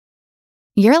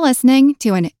You're listening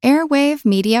to an Airwave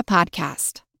Media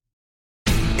Podcast.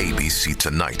 ABC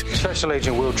Tonight. Special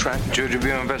Agent Will Trent, Judge of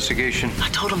your investigation. I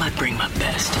told him I'd bring my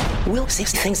best. Will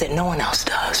sees things that no one else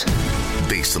does.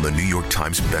 Based on the New York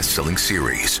Times best-selling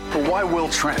series. But why Will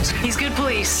Trent? He's good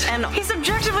police, and he's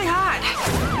objectively hot.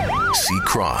 See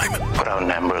crime. Put out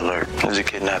an Amber Alert. There's a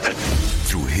kidnapping.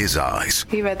 Through his eyes.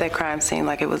 He read that crime scene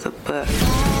like it was a book.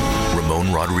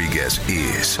 Ramon Rodriguez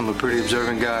is... I'm a pretty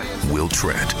observant guy. Will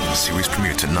Trent. Series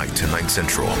premiere tonight, 10/9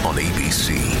 Central on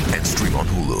ABC and stream on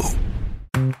Hulu.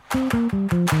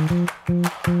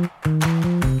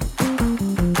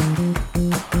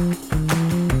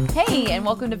 Hey, and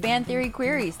welcome to Fan Theory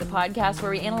Queries, the podcast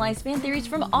where we analyze fan theories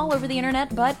from all over the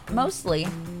internet, but mostly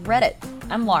Reddit.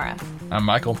 I'm Laura. I'm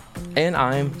Michael. And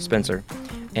I'm Spencer.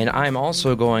 And I'm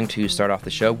also going to start off the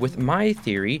show with my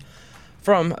theory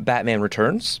from Batman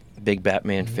Returns. Big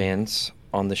Batman fans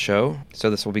on the show, so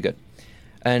this will be good.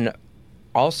 And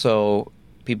also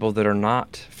people that are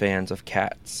not fans of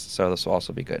cats, so this will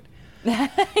also be good.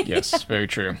 Yes, very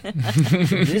true.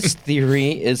 This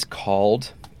theory is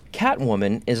called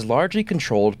Catwoman is largely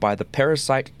controlled by the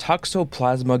parasite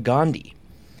Toxoplasma gondii.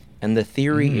 And the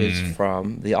theory is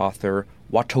from the author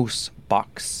Watos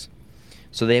Box.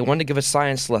 So they wanted to give a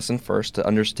science lesson first to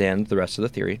understand the rest of the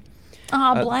theory.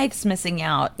 Blythe's missing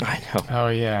out. I know. Oh,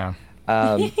 yeah.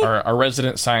 Our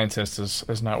resident scientist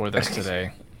is not with us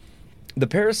today. The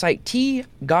parasite T.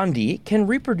 gondii can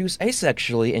reproduce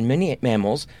asexually in many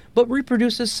mammals, but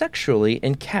reproduces sexually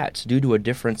in cats due to a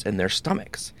difference in their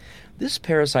stomachs. This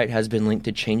parasite has been linked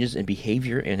to changes in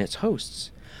behavior in its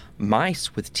hosts.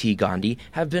 Mice with T. gondii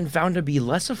have been found to be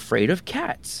less afraid of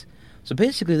cats. So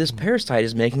basically, this parasite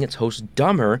is making its host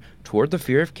dumber toward the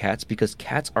fear of cats because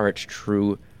cats are its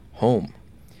true home.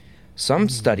 Some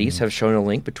studies have shown a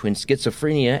link between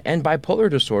schizophrenia and bipolar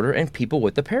disorder and people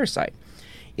with the parasite.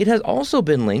 It has also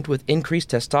been linked with increased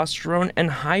testosterone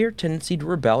and higher tendency to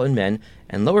rebel in men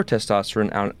and lower testosterone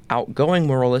and outgoing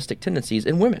moralistic tendencies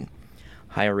in women.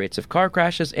 Higher rates of car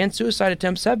crashes and suicide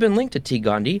attempts have been linked to T.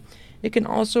 gondii. It can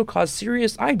also cause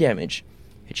serious eye damage.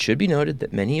 It should be noted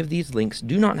that many of these links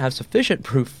do not have sufficient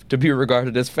proof to be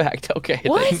regarded as fact. Okay.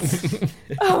 What?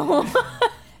 Oh.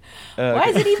 Why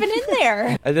is it even in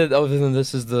there? Then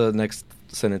this is the next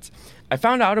sentence. I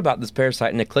found out about this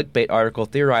parasite in a clickbait article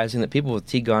theorizing that people with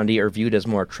T. gondii are viewed as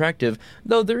more attractive,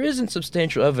 though there isn't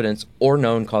substantial evidence or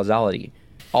known causality.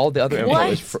 All the other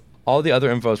info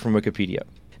is from Wikipedia.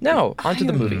 Now, onto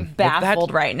the movie.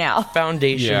 Baffled right now.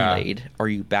 Foundation laid. Are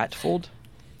you batfled?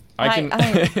 I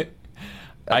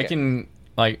can,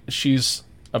 she's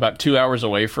about 2 hours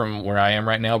away from where I am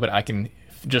right now, but I can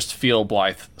just feel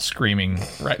Blythe screaming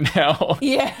right now.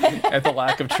 Yeah. At the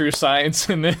lack of true science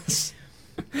in this.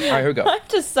 All right, here we go. I'm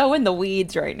just so in the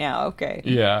weeds right now. Okay.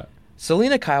 Yeah.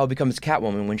 Selena Kyle becomes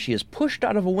Catwoman when she is pushed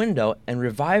out of a window and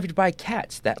revived by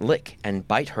cats that lick and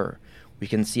bite her. We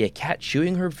can see a cat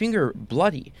chewing her finger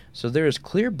bloody, so there is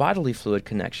clear bodily fluid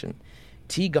connection.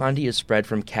 T. gondii is spread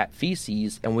from cat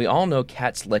feces, and we all know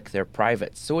cats lick their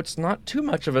privates, so it's not too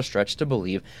much of a stretch to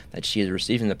believe that she is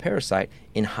receiving the parasite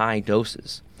in high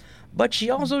doses. But she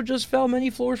also just fell many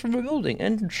floors from a building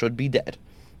and should be dead.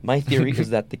 My theory is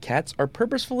that the cats are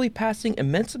purposefully passing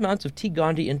immense amounts of T.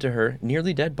 gondii into her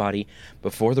nearly dead body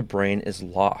before the brain is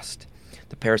lost.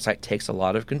 The parasite takes a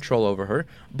lot of control over her,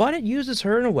 but it uses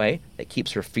her in a way that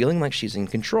keeps her feeling like she's in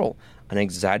control, an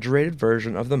exaggerated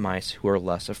version of the mice who are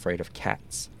less afraid of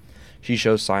cats. She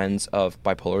shows signs of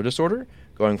bipolar disorder,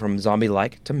 going from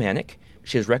zombie-like to manic.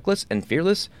 She is reckless and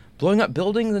fearless, blowing up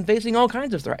buildings and facing all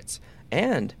kinds of threats.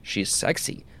 And she's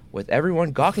sexy, with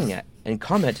everyone gawking at and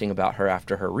commenting about her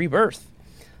after her rebirth.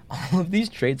 All of these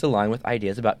traits align with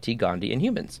ideas about T. gondii in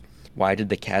humans. Why did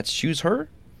the cats choose her?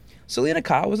 Selena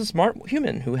Kyle was a smart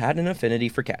human who had an affinity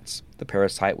for cats. The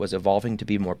parasite was evolving to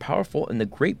be more powerful in the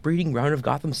great breeding ground of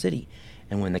Gotham City,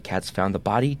 and when the cats found the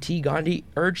body, T. gondii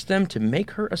urged them to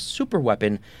make her a super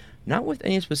weapon, not with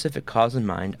any specific cause in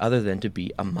mind other than to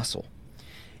be a muscle.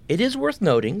 It is worth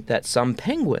noting that some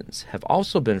penguins have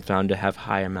also been found to have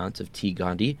high amounts of T.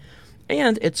 gondii,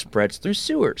 and it spreads through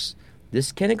sewers.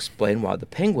 This can explain why the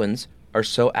penguins are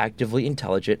so actively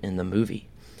intelligent in the movie.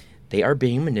 They are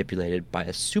being manipulated by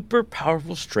a super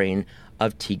powerful strain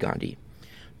of T. gondii.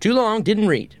 Too long, didn't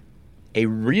read. A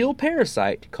real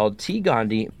parasite called T.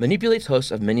 gondii manipulates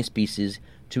hosts of many species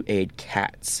to aid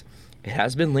cats. It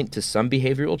has been linked to some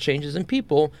behavioral changes in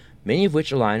people, many of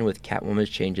which align with Catwoman's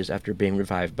changes after being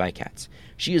revived by cats.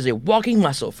 She is a walking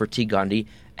muscle for T. gondii,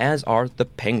 as are the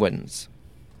penguins.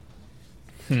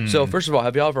 So, first of all,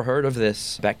 have y'all ever heard of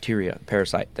this bacteria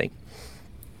parasite thing?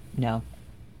 No.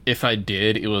 If I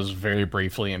did, it was very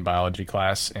briefly in biology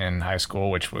class in high school,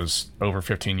 which was over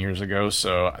 15 years ago,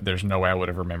 so there's no way I would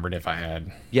have remembered if I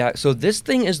had. Yeah, so this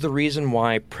thing is the reason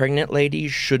why pregnant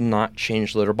ladies should not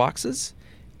change litter boxes,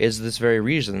 is this very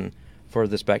reason for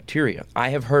this bacteria. I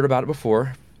have heard about it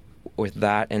before with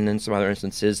that, and in some other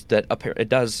instances that it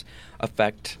does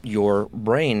affect your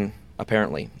brain,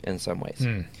 apparently, in some ways.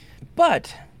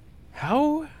 But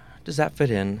how does that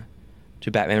fit in to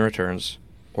Batman Returns?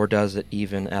 Or does it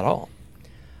even at all?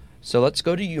 So let's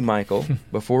go to you, Michael,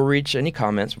 before we reach any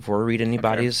comments, before we read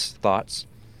anybody's thoughts.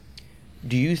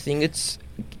 Do you think it's...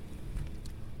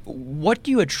 What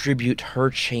do you attribute her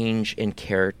change in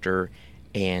character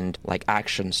and, like,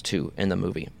 actions to in the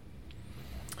movie?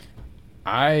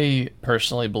 I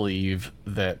personally believe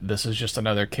that this is just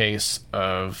another case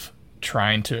of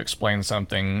trying to explain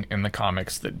something in the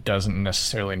comics that doesn't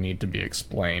necessarily need to be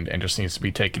explained and just needs to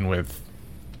be taken with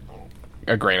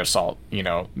a grain of salt,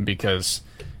 because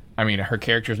I mean, her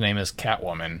character's name is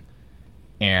Catwoman,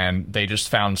 and they just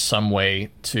found some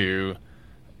way to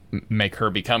make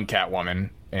her become Catwoman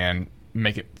and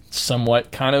make it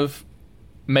somewhat kind of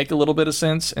make a little bit of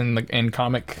sense in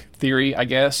comic theory, I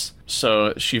guess.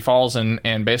 So she falls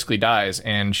and basically dies,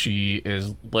 and she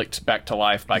is licked back to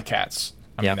life by cats.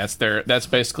 I mean, that's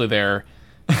basically their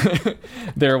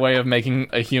their way of making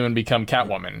a human become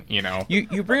Catwoman,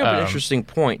 You bring up an interesting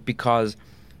point, because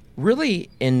really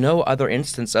in no other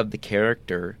instance of the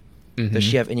character does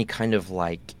she have any kind of,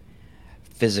 like,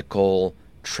 physical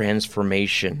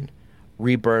transformation,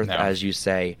 rebirth, as you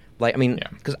say. Like, I mean,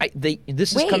 because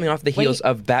this is coming off the heels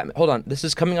of Batman. Hold on. This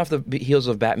is coming off the heels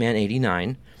of Batman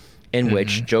 89, in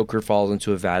which Joker falls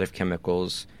into a vat of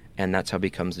chemicals, and that's how he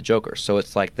becomes the Joker. So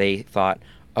it's like they thought,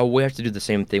 oh, we have to do the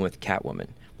same thing with Catwoman.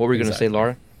 What were you going to say,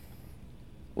 Laura?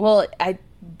 Well, I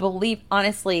believe,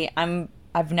 honestly,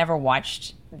 I've never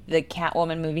watched the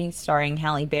Catwoman movie starring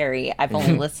Halle Berry. I've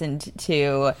only listened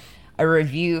to a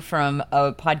review from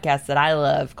a podcast that I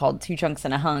love called Two Chunks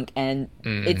and a Hunk, and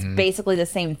it's basically the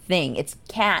same thing. It's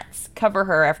cats cover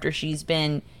her after she's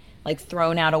been, like,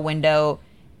 thrown out a window,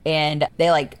 and they,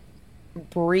 like,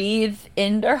 breathe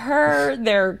into her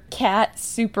their cat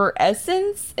super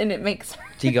essence, and it makes her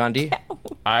T. Gandhi?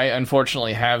 I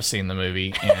unfortunately have seen the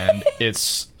movie, and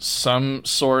it's some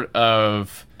sort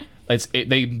of...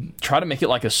 they try to make it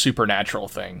like a supernatural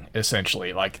thing,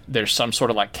 essentially. Like, there's some sort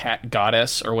of, like, cat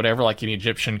goddess or whatever, like an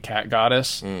Egyptian cat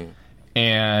goddess,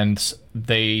 and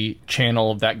they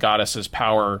channel that goddess's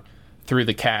power through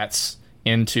the cats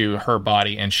into her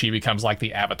body, and she becomes like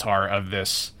the avatar of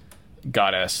this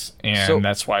goddess, and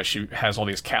that's why she has all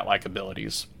these cat-like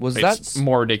abilities. It's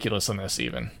more ridiculous than this,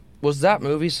 even. Was that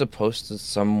movie supposed to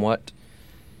somewhat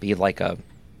be like a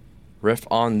riff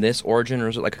on this origin, or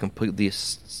is it like a completely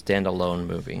standalone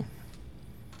movie?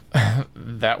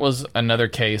 That was another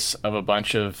case of a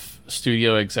bunch of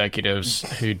studio executives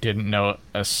who didn't know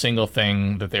a single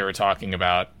thing that they were talking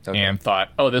about, and thought,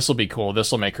 oh, this will be cool,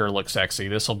 this will make her look sexy,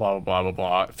 this will blah, blah, blah, blah,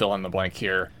 blah, fill in the blank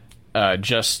here,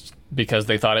 just because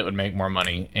they thought it would make more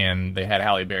money, and they had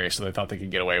Halle Berry, so they thought they could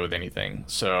get away with anything.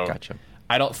 So Gotcha.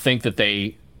 I don't think that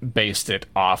they based it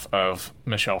off of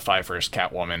Michelle Pfeiffer's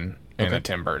Catwoman in a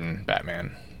Tim Burton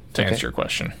Batman, to answer your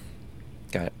question.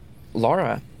 Got it.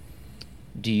 Laura,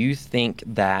 do you think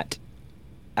that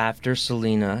after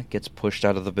Selena gets pushed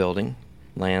out of the building,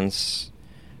 Lance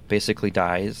basically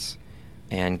dies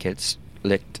and gets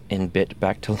licked and bit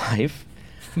back to life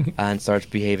and starts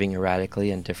behaving erratically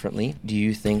and differently, do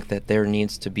you think that there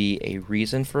needs to be a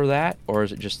reason for that? Or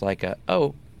is it just like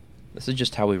this is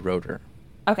just how we wrote her?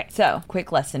 Okay, so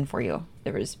quick lesson for you.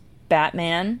 There was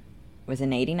Batman, was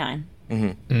in 89.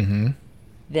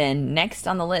 Then next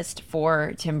on the list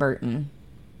for Tim Burton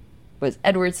was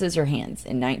Edward Scissorhands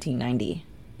in 1990.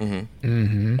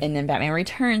 And then Batman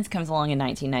Returns comes along in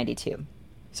 1992.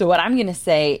 So what I'm going to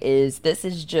say is this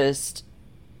is just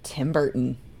Tim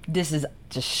Burton. This is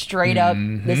just straight up,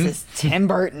 this is Tim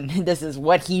Burton. This is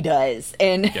what he does.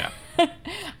 And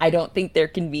I don't think there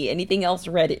can be anything else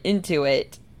read into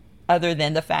it other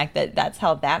than the fact that that's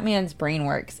how Batman's brain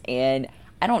works. And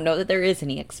I don't know that there is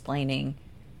any explaining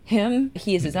him.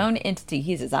 He is his own entity.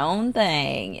 He's his own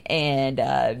thing. And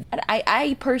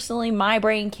I personally, my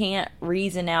brain can't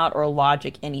reason out or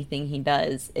logic anything he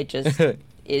does. It just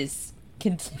is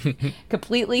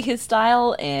completely his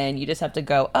style, and you just have to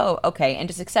go, oh, okay, and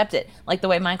just accept it. Like the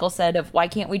way Michael said of, why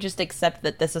can't we just accept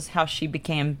that this is how she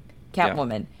became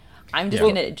Catwoman? I'm just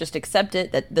going to just accept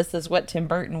it, that this is what Tim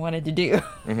Burton wanted to do.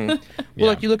 Well,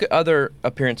 like, you look at other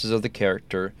appearances of the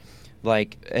character,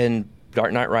 like in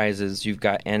Dark Knight Rises, you've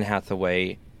got Anne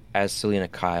Hathaway as Selena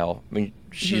Kyle. I mean,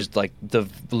 she's like the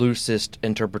loosest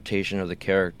interpretation of the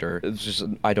character. It's just,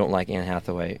 I don't like Anne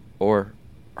Hathaway or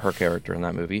her character in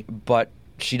that movie. But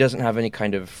she doesn't have any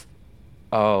kind of,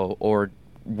 or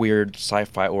weird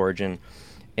sci-fi origin.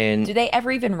 And do they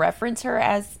ever even reference her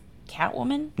as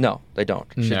Catwoman? No, they don't.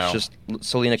 She's No. just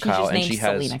Selena She's Kyle, just and named she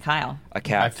has Selena Kyle. a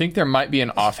cat. I think there might be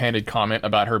an offhanded comment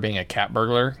about her being a cat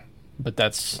burglar, but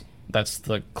that's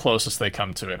the closest they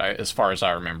come to it, as far as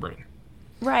I remember it.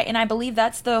 Right, and I believe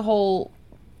that's more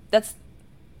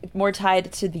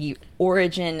tied to the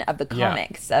origin of the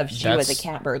comics of she was a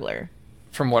cat burglar.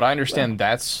 From what I understand,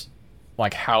 that's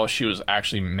like how she was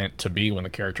actually meant to be when the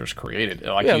character was created.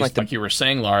 Like, like you were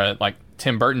saying, Laura, like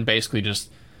Tim Burton basically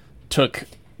just took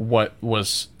what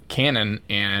was canon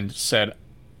and said,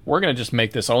 we're going to just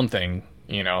make this own thing,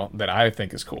 that I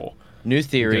think is cool. New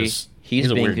theory,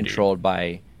 he's being controlled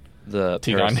by the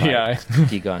T. parasite, Gondii.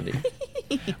 T.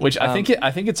 Gondii. Which I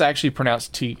think it's actually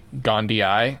pronounced T.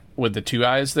 Gondii with the two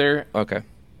eyes there. Okay.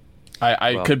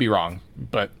 I could be wrong,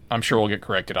 but I'm sure we'll get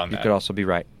corrected on that. You could also be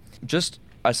right. Just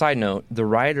a side note, the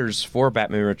writers for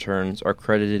Batman Returns are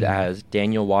credited as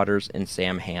Daniel Waters and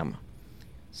Sam Hamm.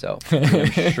 So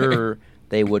I'm sure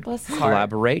they would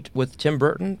collaborate with Tim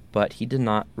Burton, but he did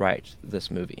not write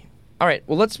this movie. All right,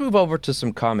 well, let's move over to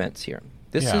some comments here.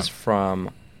 This is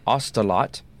from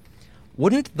Ostalot.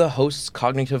 Wouldn't the host's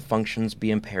cognitive functions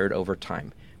be impaired over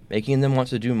time, making them want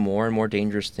to do more and more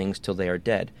dangerous things till they are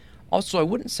dead? Also, I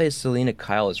wouldn't say Selena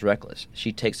Kyle is reckless.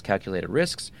 She takes calculated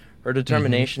risks. Her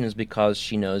determination is because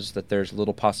she knows that there's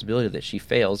little possibility that she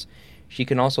fails. She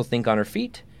can also think on her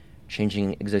feet,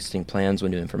 changing existing plans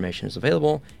when new information is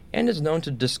available, and is known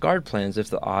to discard plans if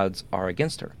the odds are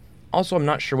against her. Also, I'm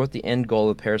not sure what the end goal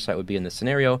of the parasite would be in this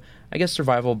scenario. I guess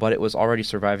survival, but it was already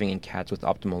surviving in cats with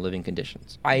optimal living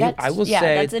conditions. I will say...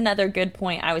 Yeah, that's another good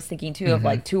point I was thinking, too, of,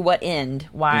 like, to what end?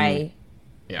 Why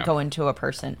go into a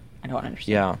person? I don't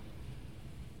understand. Yeah.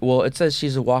 Well, it says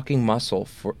she's a walking muscle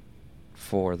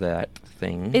for that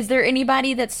thing. Is there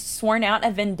anybody that's sworn out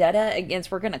a vendetta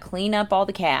against we're going to clean up all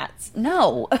the cats?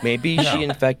 No. Maybe she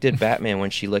infected Batman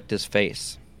when she licked his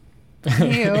face.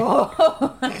 Ew.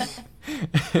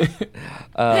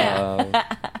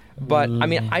 But, I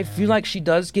mean, I feel like she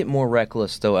does get more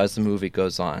reckless, though, as the movie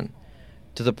goes on.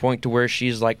 To the point to where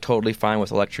she's, like, totally fine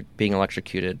with being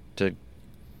electrocuted to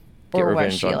get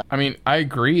revenge on. I mean, I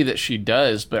agree that she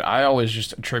does, but I always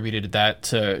just attributed that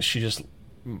to she just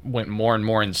went more and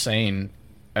more insane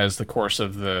as the course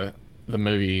of the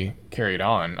movie carried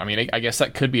on. I mean, I guess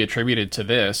that could be attributed to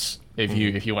this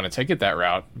if you want to take it that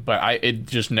route, but it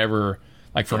just never...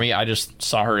 Like, for me, I just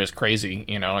saw her as crazy,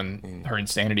 and her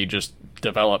insanity just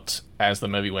developed as the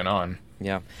movie went on.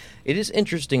 Yeah. It is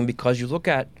interesting because you look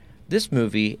at this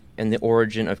movie and the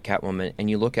origin of Catwoman, and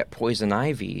you look at Poison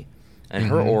Ivy and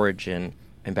her origin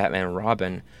in Batman and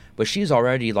Robin, but she's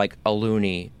already, like, a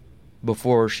loony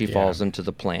before she falls into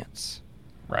the plants.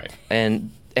 Right. And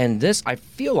this, I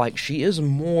feel like she is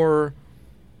more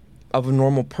of a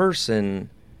normal person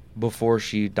before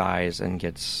she dies and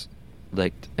gets...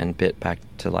 licked and bit back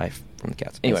to life from the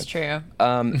cats. Anyway, that's true.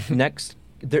 Next,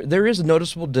 there is a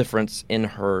noticeable difference in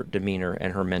her demeanor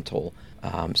and her mental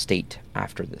state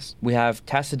after this. We have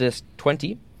Tacitus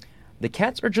 20. The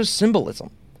cats are just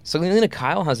symbolism. Selena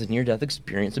Kyle has a near-death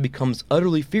experience and becomes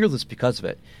utterly fearless because of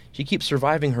it. She keeps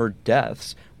surviving her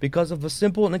deaths because of a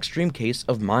simple and extreme case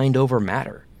of mind over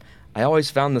matter. I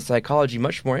always found the psychology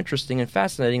much more interesting and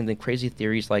fascinating than crazy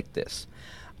theories like this.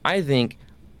 I think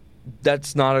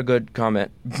that's not a good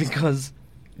comment because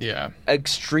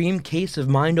extreme case of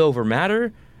mind over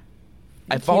matter.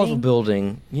 I fall off a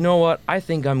building. You know what? I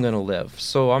think I'm going to live,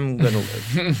 so I'm going to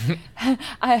live.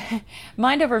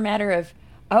 Mind over matter of,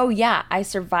 oh yeah, I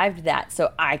survived that,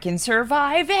 so I can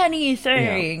survive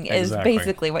anything is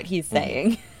basically what he's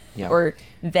saying. Yeah. Or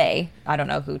they. I don't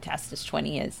know who Tacitus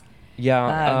 20 is.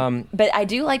 Yeah. But I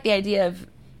do like the idea of,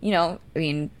 I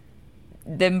mean...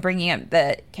 them bringing up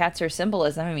that cats are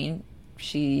symbolism. I mean,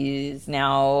 she's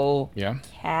now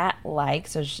cat-like,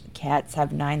 so cats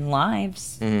have 9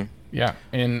 lives. Mm-hmm. Yeah,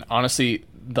 and honestly,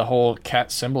 the whole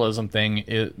cat symbolism thing,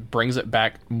 it brings it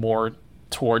back more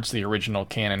towards the original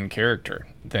canon character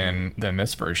than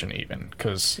this version even.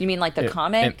 Cause you mean like the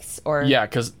comics? Or yeah,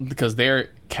 because their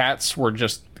cats were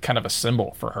just kind of a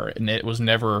symbol for her, and it was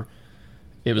never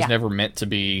meant to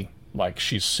be... like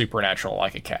she's supernatural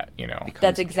like a cat,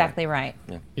 That's exactly right.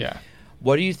 Yeah.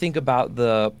 What do you think about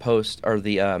the post or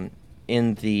the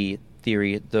in the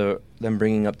theory them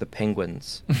bringing up the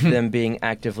penguins, them being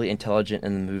actively intelligent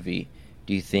in the movie?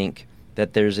 Do you think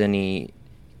that there's any?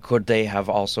 Could they have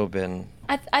also been?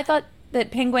 I thought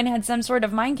that Penguin had some sort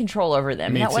of mind control over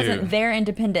them. Me that too. wasn't their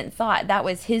independent thought. That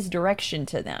was his direction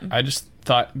to them. I just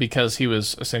thought because he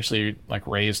was essentially like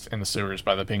raised in the sewers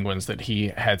by the penguins that he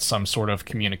had some sort of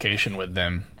communication with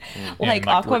them. Like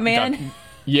Aquaman?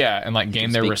 And like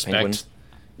gained their respect. Penguins.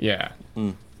 Yeah.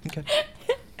 Okay.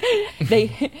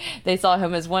 They saw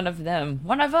him as one of them.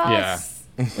 One of us.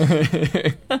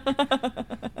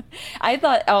 I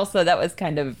thought also that was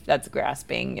that's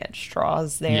grasping at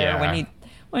straws there. Yeah.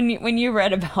 When you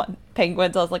read about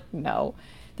penguins, I was like, no,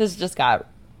 this just got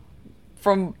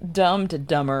from dumb to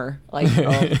dumber. Like,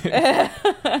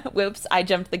 whoops, I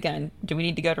jumped the gun. Do we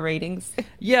need to go to ratings?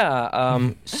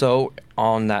 Yeah. So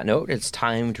on that note, it's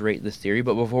time to rate this theory.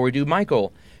 But before we do,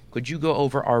 Michael, could you go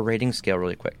over our rating scale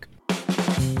really quick?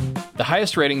 The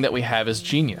highest rating that we have is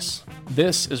genius.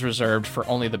 This is reserved for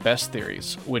only the best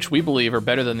theories, which we believe are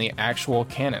better than the actual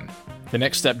canon. The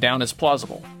next step down is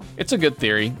plausible. It's a good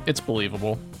theory, it's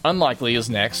believable. Unlikely is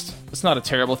next. It's not a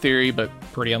terrible theory, but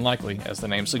pretty unlikely, as the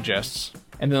name suggests.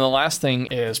 And then the last thing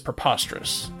is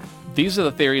preposterous. These are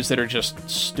the theories that are just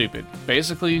stupid.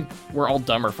 Basically, we're all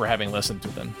dumber for having listened to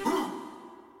them.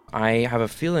 I have a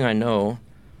feeling I know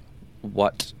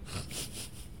what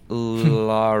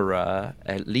Laura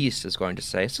at least is going to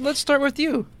say. So let's start with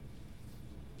you.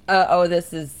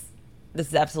 This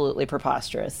is absolutely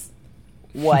preposterous.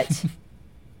 What?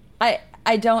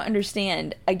 I don't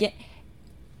understand. Again,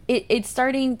 it's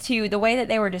starting to, the way that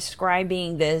they were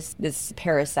describing this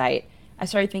parasite, I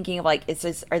started thinking of like,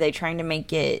 are they trying to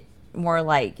make it more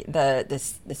like the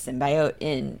symbiote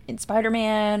in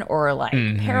Spider-Man, or like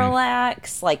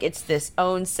Parallax? Like it's this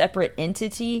own separate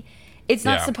entity. It's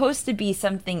not supposed to be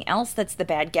something else that's the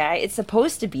bad guy. It's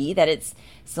supposed to be that it's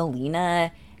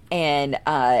Selena and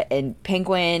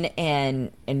Penguin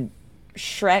and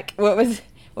Shrek. What was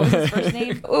his first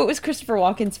name? What was Christopher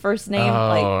Walken's first name?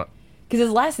 Like, because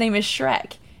his last name is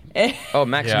Shrek.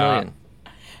 Maximilian.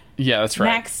 Yeah, that's right.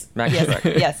 Max yes,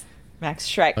 Shrek. Yes, Max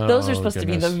Shrek. Those are supposed to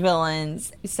be the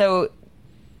villains. So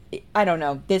I don't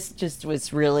know. This just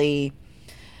was really.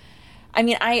 I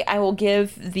mean, I will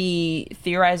give the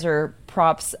theorizer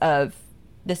props of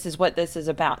this is what this is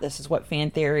about. This is what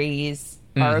fan theories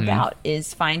are about,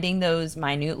 is finding those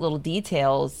minute little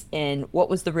details and what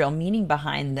was the real meaning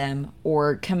behind them,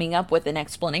 or coming up with an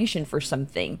explanation for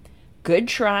something. Good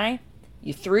try.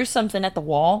 You threw something at the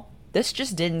wall. This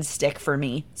just didn't stick for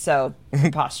me. So,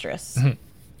 preposterous.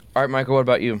 All right, Michael, what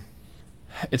about you?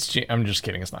 I'm just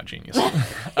kidding. It's not genius.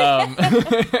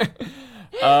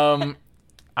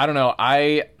 I don't know.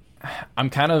 I'm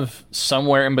kind of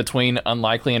somewhere in between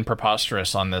unlikely and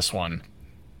preposterous on this one.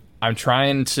 I'm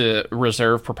trying to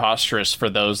reserve preposterous for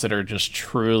those that are just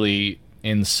truly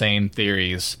insane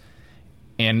theories.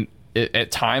 And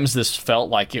at times this felt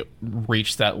like it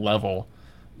reached that level.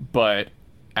 But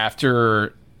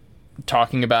after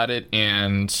talking about it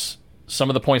and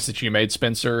some of the points that you made,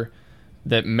 Spencer,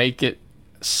 that make it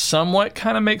somewhat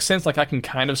kind of make sense, like I can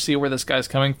kind of see where this guy's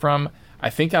coming from, I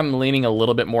think I'm leaning a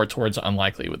little bit more towards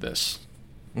unlikely with this.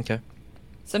 Okay.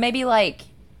 So maybe like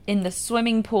in the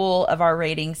swimming pool of our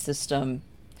rating system,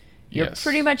 you're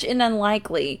pretty much in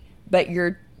unlikely, but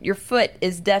your foot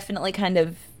is definitely kind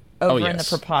of over in the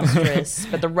preposterous,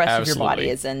 but the rest of your body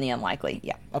is in the unlikely.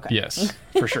 Yeah. Okay. Yes,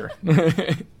 for sure.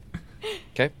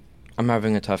 Okay. I'm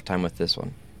having a tough time with this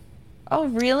one. Oh,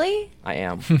 really? I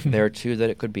am. There are two that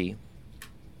it could be.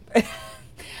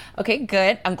 Okay,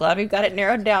 good. I'm glad we've got it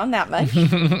narrowed down that much.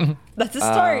 That's a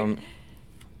start.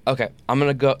 Okay, I'm going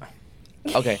to go...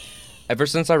 Okay, ever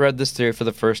since I read this theory for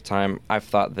the first time, I've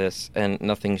thought this, and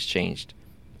nothing's changed.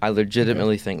 I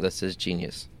legitimately think this is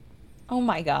genius. Oh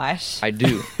my gosh. I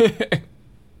do.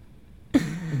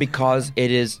 Because it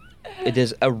is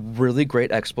a really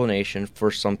great explanation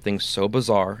for something so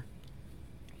bizarre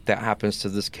that happens to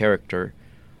this character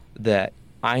that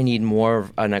I need more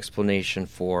of an explanation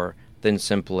for than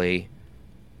simply,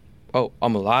 oh,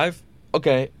 I'm alive?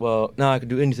 Okay, well, now I can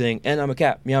do anything, and I'm a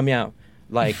cat. Meow, meow.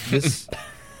 Like, this...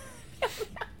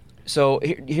 So,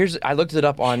 here's... I looked it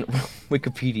up on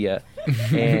Wikipedia,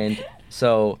 and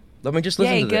so let me just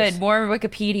listen to this. Good. More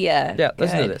Wikipedia. Yeah,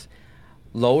 listen to this.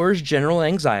 Lowers general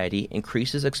anxiety,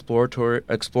 increases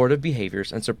explorative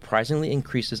behaviors, and surprisingly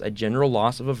increases a general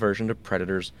loss of aversion to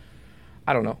predators.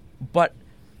 I don't know. But,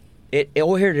 here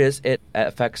it is. It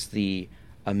affects the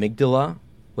amygdala,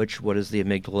 which, what does the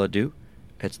amygdala do?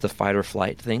 It's the fight or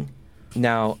flight thing.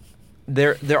 Now,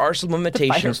 there are some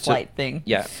limitations the fight or flight thing.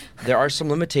 Yeah, there are some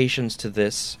limitations to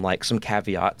this, like some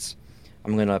caveats.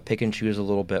 I'm gonna pick and choose a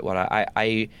little bit what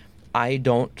I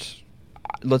don't.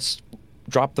 Let's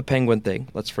drop the penguin thing.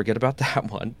 Let's forget about that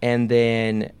one. And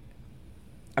then,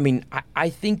 mean, I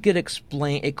think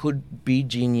it could be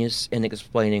genius in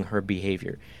explaining her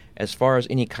behavior. As far as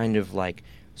any kind of, like,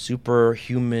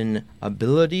 superhuman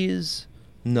abilities,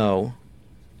 no.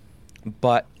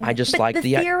 But I just like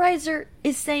the theorizer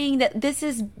is saying that this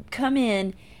has come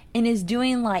in and is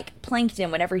doing like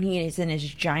Plankton whenever he is in his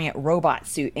giant robot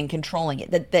suit and controlling it.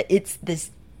 That it's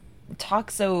this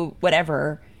toxo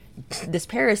whatever, this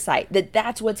parasite,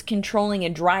 that's what's controlling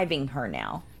and driving her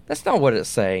now. That's not what it's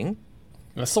saying.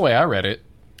 That's the way I read it.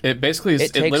 It basically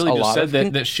it literally just said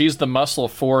that she's the muscle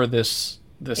for this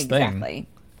thing. Exactly.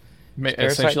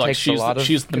 Essentially, like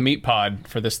she's the meat pod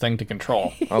for this thing to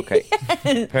control. Okay.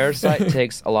 Parasite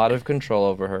takes a lot of control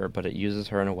over her, but it uses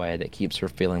her in a way that keeps her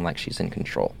feeling like she's in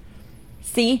control.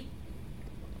 See?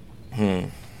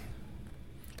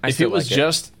 If it was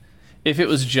just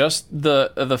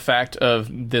the fact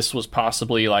of this was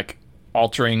possibly like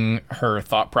altering her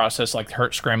thought process, like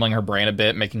her scrambling her brain a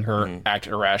bit, making her act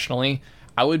irrationally,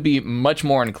 I would be much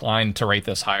more inclined to rate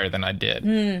this higher than I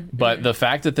did. But the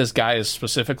fact that this guy is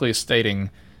specifically stating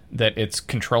that it's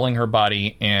controlling her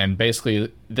body and basically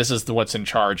this is what's in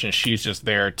charge and she's just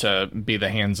there to be the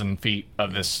hands and feet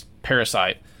of this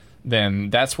parasite, then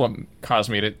that's what caused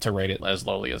me to rate it as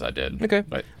lowly as I did. Okay.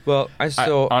 But well, I was just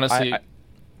going to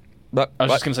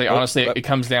say, honestly, it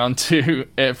comes down to,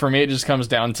 for me, it just comes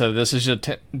down to this is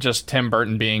just Tim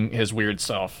Burton being his weird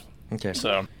self. Okay.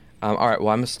 So... all right, well,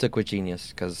 I'm going to stick with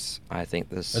genius because I think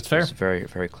this is very,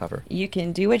 very clever. You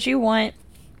can do what you want.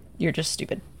 You're just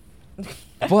stupid.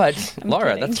 But,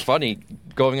 Laura, kidding. that's funny.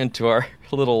 Going into our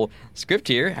little script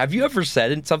here, have you ever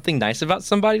said something nice about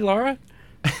somebody, Laura?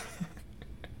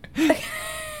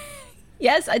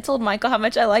 Yes, I told Michael how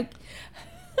much I liked...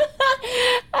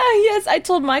 yes, I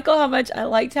told Michael how much I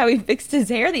liked how he fixed his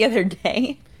hair the other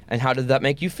day. And how did that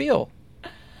make you feel?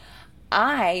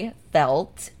 I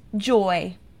felt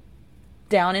joy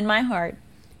down in my heart.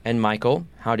 And Michael,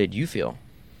 how did you feel?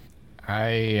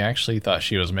 I actually thought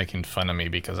she was making fun of me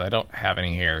because I don't have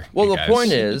any hair. Well, the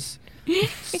point is,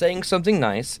 saying something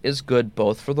nice is good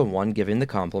both for the one giving the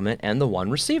compliment and the one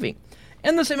receiving.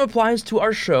 And the same applies to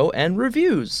our show and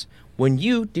reviews. When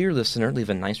you, dear listener, leave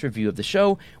a nice review of the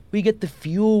show, we get the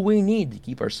fuel we need to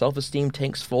keep our self-esteem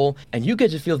tanks full, and you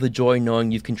get to feel the joy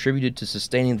knowing you've contributed to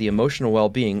sustaining the emotional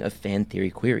well-being of Fan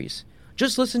Theory Queries.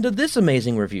 Just listen to this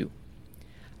amazing review.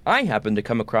 I happened to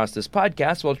come across this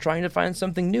podcast while trying to find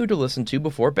something new to listen to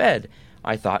before bed.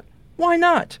 I thought, why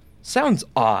not? Sounds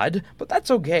odd, but that's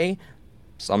okay.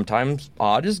 Sometimes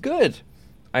odd is good.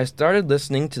 I started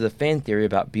listening to the fan theory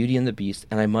about Beauty and the Beast,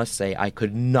 and I must say I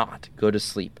could not go to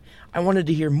sleep. I wanted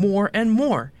to hear more and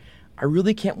more. I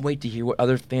really can't wait to hear what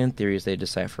other fan theories they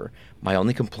decipher. My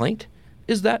only complaint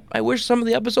is that I wish some of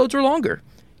the episodes were longer.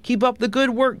 Keep up the good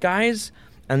work, guys.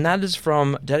 And that is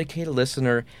from dedicated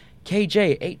listener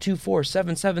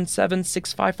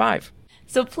KJ824777655.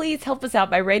 So please help us out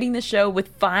by rating the show with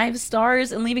 5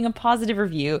 stars and leaving a positive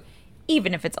review,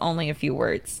 even if it's only a few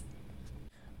words.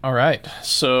 All right.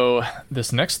 So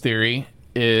this next theory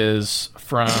is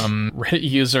from Reddit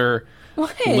user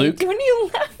What? Luke. What are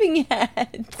you laughing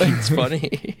at? It's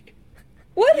funny.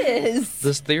 What is?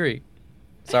 This theory.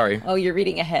 Sorry. Oh, you're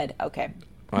reading ahead. Okay.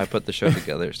 I put the show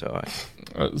together, so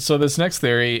So this next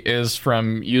theory is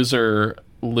from user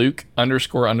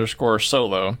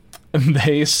Luke__solo.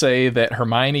 They say that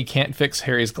Hermione can't fix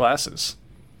Harry's glasses.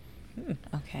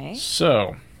 Okay.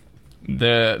 So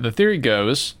the theory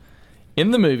goes,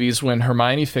 in the movies, when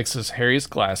Hermione fixes Harry's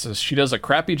glasses, she does a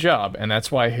crappy job, and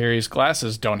that's why Harry's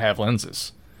glasses don't have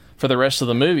lenses. For the rest of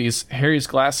the movies, Harry's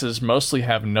glasses mostly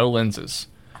have no lenses.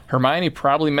 Hermione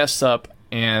probably messed up,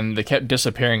 and they kept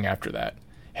disappearing after that.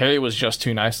 Harry was just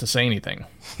too nice to say anything.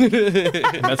 And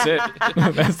that's it.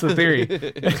 That's the theory.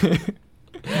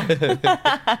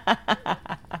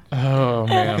 Oh,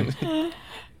 man.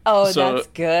 Oh, that's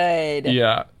good.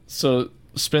 Yeah. So,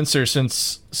 Spencer,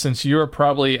 since you are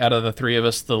probably out of the three of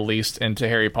us the least into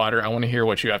Harry Potter, I want to hear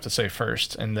what you have to say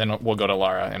first, and then we'll go to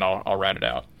Lara, and I'll rat it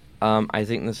out. I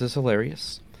think this is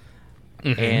hilarious.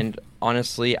 Mm-hmm. And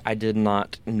honestly, I did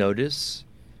not notice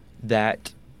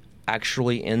that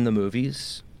actually in the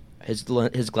movies,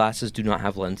 his glasses do not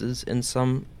have lenses in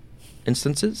some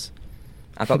instances.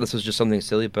 I thought this was just something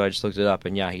silly, but I just looked it up,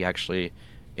 and yeah, he actually,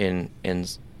 in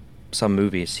some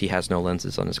movies, he has no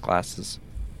lenses on his glasses.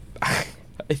 I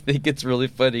think it's really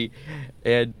funny,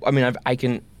 and I mean, I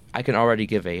can already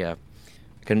give I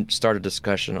can start a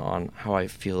discussion on how I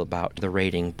feel about the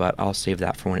rating, but I'll save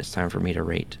that for when it's time for me to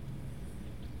rate.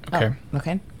 Okay. Oh,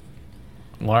 okay.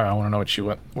 Laura, I want to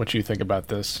know what you think about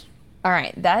this. All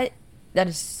right, that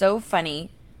is so funny.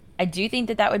 I do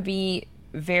think that would be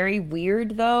very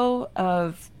weird, though,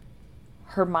 of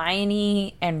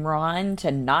Hermione and Ron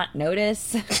to not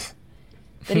notice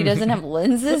that he doesn't have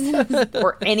lenses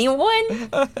or anyone.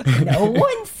 No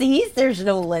one sees there's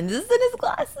no lenses in his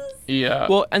glasses. Yeah.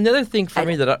 Well, another thing for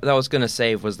me that I was going to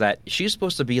say was that she's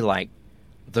supposed to be like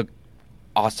the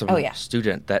awesome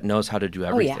student that knows how to do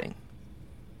everything.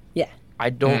 Yeah. I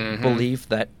don't believe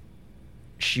that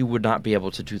she would not be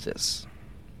able to do this.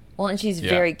 Well, and she's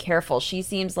very careful. She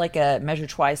seems like a measure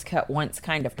twice, cut once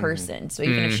kind of person. So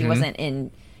even if she wasn't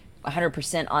in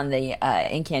 100% on the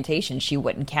incantation, she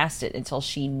wouldn't cast it until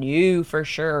she knew for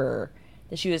sure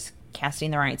that she was casting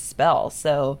the right spell.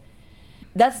 So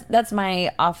that's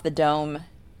my off the dome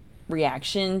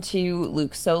reaction to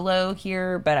Luke Solo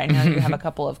here. But I know you have a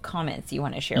couple of comments you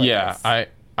want to share with us. Yeah,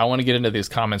 I want to get into these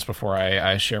comments before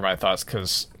I share my thoughts,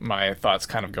 because my thoughts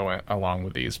kind of go along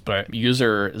with these. But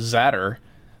user Zatter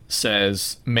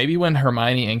says, maybe when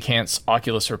Hermione incants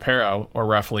Oculus Reparo, or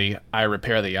roughly, I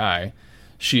repair the eye,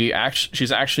 she's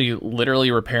actually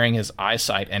literally repairing his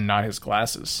eyesight and not his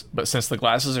glasses. But since the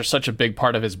glasses are such a big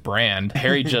part of his brand,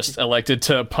 Harry just elected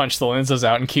to punch the lenses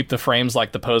out and keep the frames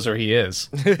like the poser he is.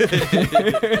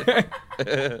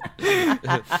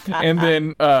 And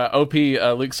then OP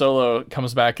Luke Solo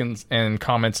comes back and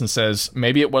comments and says,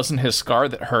 maybe it wasn't his scar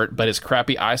that hurt, but his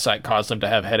crappy eyesight caused him to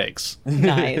have headaches.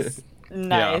 Nice.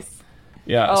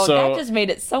 Yeah. Oh, so that just made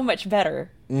it so much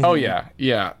better. Oh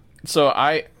yeah. So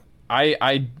I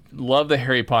love the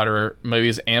Harry Potter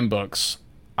movies and books.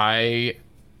 I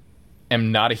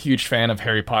am not a huge fan of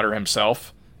Harry Potter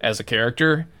himself as a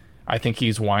character. I think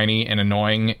he's whiny and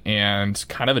annoying and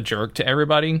kind of a jerk to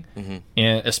everybody,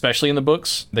 and especially in the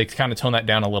books. They kind of tone that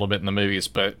down a little bit in the movies,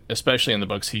 but especially in the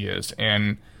books he is.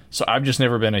 And so I've just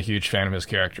never been a huge fan of his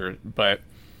character. But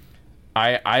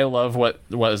I love what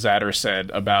Zatter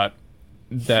said about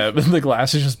the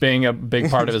glasses just being a big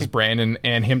part of his brand,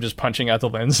 and him just punching out the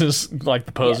lenses like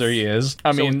the poser he is.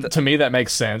 I mean, to me, that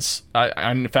makes sense.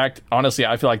 In fact, honestly,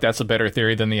 I feel like that's a better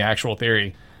theory than the actual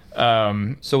theory.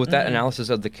 So with that analysis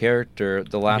of the character,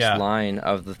 the last line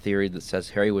of the theory that says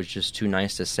Harry was just too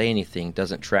nice to say anything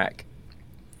doesn't track.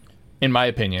 In my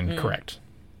opinion, correct.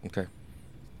 Okay.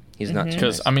 He's not too nice.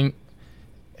 Because, I mean,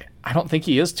 I don't think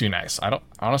he is too nice. I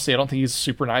don't think he's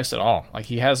super nice at all. Like,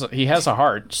 he has a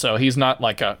heart, so he's not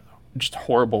like a just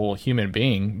horrible human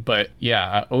being. But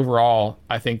yeah, overall,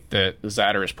 I think that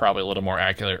Zatter is probably a little more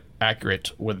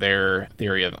accurate with their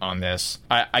theory on this.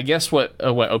 I guess what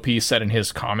OP said in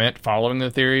his comment following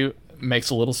the theory makes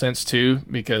a little sense too,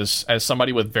 because as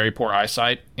somebody with very poor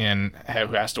eyesight and who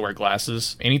has to wear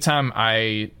glasses, anytime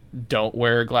I don't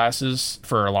wear glasses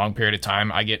for a long period of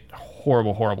time, I get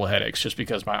horrible headaches just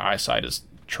because my eyesight is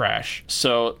trash.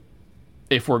 So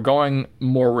if we're going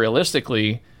more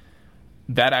realistically,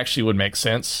 that actually would make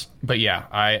sense. But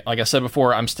yeah, like I said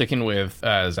before, I'm sticking with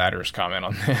Zatter's comment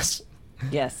on this.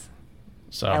 Yes.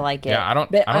 So I like it. Yeah, I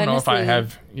don't know if I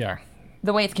have. Yeah.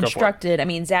 The way it's constructed, I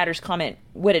mean, Zatter's comment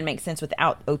wouldn't make sense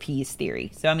without OP's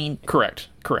theory. So I mean, correct.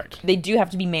 They do have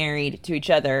to be married to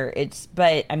each other.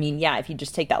 But I mean, yeah, if you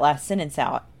just take that last sentence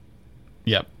out.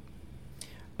 Yep.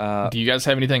 Do you guys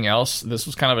have anything else? This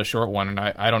was kind of a short one, and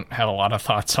I don't have a lot of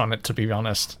thoughts on it, to be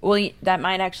honest. Well, that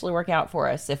might actually work out for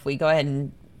us if we go ahead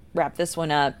and wrap this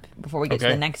one up before we get to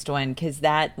the next one, because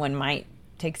that one might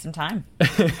take some time.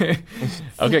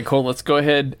 Okay, cool. Let's go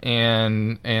ahead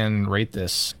and rate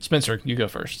this. Spencer, you go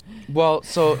first. Well,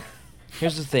 so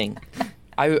here's the thing.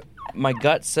 My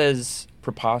gut says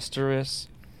preposterous,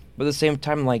 but at the same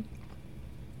time, like,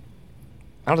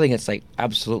 I don't think it's like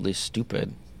absolutely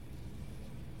stupid.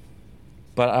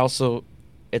 But also,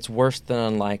 it's worse than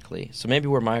unlikely. So maybe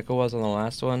where Michael was on the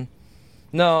last one.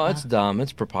 No, it's dumb.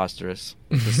 It's preposterous.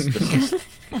 This is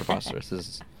preposterous.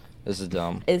 This is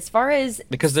dumb. As far as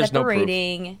because there's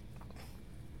separating, no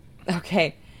proof.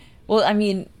 Okay, well, I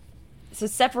mean, so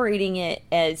separating it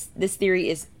as this theory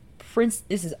is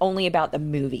this is only about the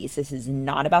movies. This is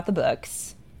not about the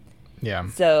books. Yeah.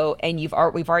 So, and we've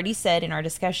already said in our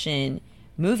discussion,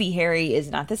 movie Harry is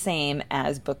not the same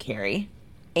as book Harry.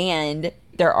 And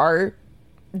there are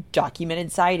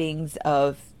documented sightings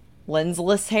of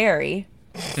lensless Harry.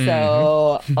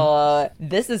 So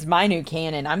this is my new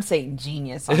canon. I'm saying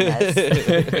genius on this.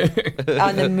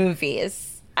 On the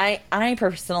movies. I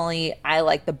personally, I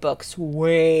like the books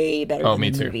way better than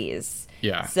the movies.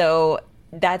 Yeah. So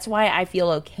that's why I feel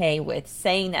okay with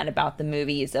saying that about the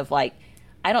movies of like,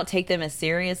 I don't take them as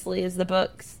seriously as the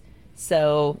books.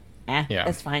 So,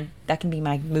 that's fine. That can be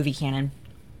my movie canon.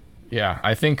 Yeah,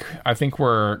 I think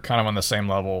we're kind of on the same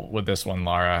level with this one,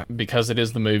 Lara, because it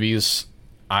is the movies.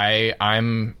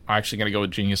 I'm actually going to go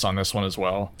with genius on this one as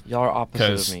well. Y'all are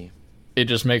opposite of me. It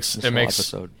just makes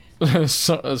episode.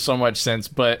 so much sense.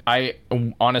 But I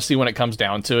honestly, when it comes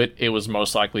down to it, it was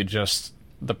most likely just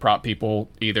the prop people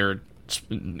either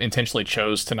intentionally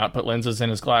chose to not put lenses in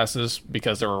his glasses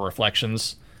because there were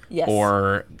reflections,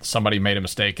 or somebody made a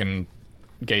mistake and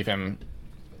gave him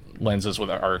lenses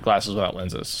without, or glasses without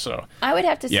lenses. So I would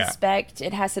have to suspect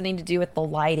it has something to do with the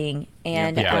lighting,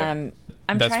 and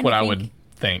that's what I would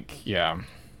think. Yeah.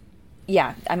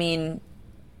 I mean,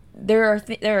 there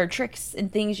are tricks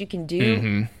and things you can do.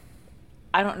 Mm-hmm.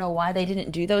 I don't know why they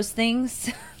didn't do those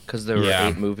things. Because there were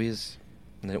 8 movies.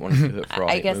 And they didn't want to do it for all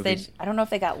I 8 guess movies. I don't know if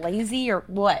they got lazy or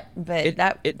what, but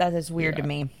that is weird to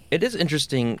me. It is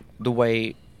interesting the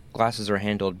way glasses are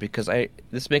handled, because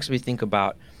this makes me think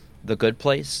about The Good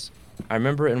Place. I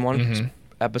remember in one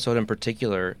episode in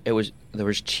particular, there was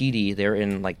Chidi. They're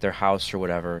in like their house or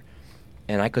whatever,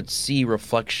 and I could see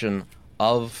reflection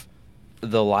of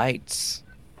the lights,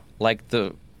 like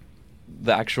the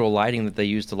actual lighting that they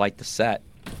used to light the set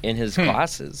in his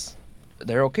glasses.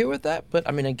 They're okay with that, but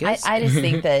I mean, I guess I just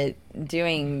think that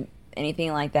doing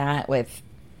anything like that with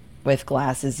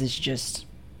glasses is just,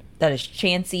 that is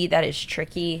chancy, that is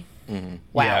tricky. Mm-hmm.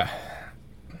 Wow.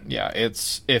 Yeah,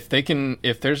 it's if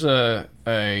there's a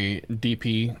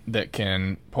DP that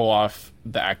can pull off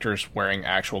the actors wearing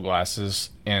actual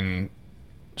glasses in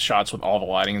shots with all the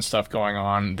lighting and stuff going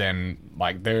on, then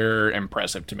like they're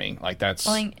impressive to me. Like that's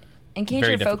and can't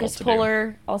your focus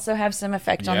puller also have some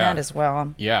effect on that as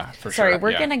well? Yeah, for sure. Sorry,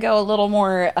 we're gonna go a little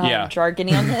more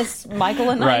jargony on this, Michael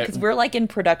and I, because we're like in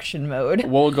production mode.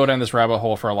 We'll go down this rabbit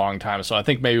hole for a long time, so I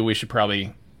think maybe we should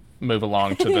probably move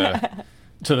along to the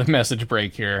to the message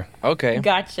break here. Okay.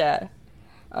 Gotcha.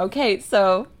 Okay,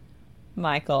 so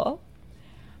Michael,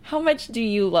 how much do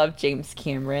you love James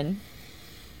Cameron?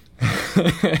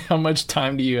 How much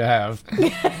time do you have?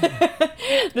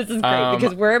 This is great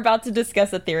because we're about to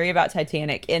discuss a theory about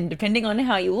Titanic, and depending on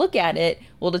how you look at it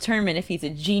will determine if he's a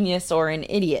genius or an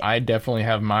idiot. I definitely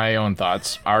have my own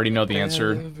thoughts. I already know the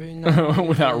answer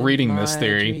without reading this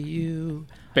theory.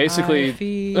 Basically,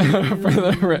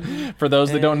 for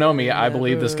those that don't know me, I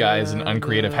believe this guy is an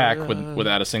uncreative hack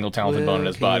without a single talented bone in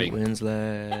his body.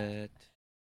 Winslet.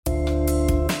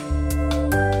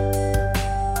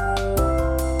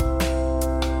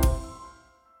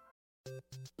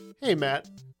 Hey, Matt,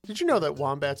 did you know that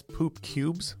wombats poop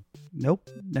cubes? Nope,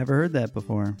 never heard that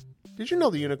before. Did you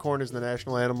know the unicorn is the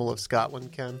national animal of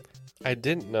Scotland, Ken? I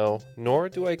didn't know, nor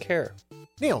do I care.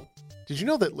 Neil, did you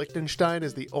know that Liechtenstein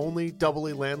is the only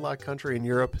doubly landlocked country in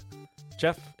Europe?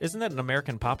 Jeff, isn't that an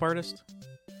American pop artist?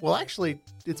 Well, actually,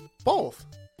 it's both.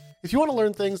 If you want to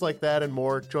learn things like that and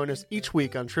more, join us each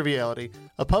week on Triviality,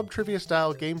 a pub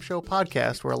trivia-style game show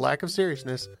podcast where a lack of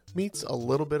seriousness meets a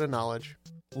little bit of knowledge.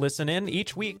 Listen in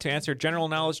each week to answer general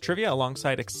knowledge trivia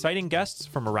alongside exciting guests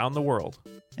from around the world.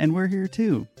 And we're here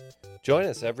too. Join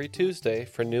us every Tuesday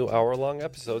for new hour-long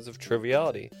episodes of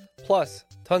Triviality, plus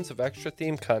tons of extra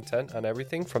theme content on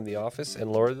everything from The Office and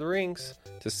Lord of the Rings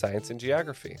to science and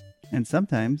geography. And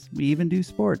sometimes we even do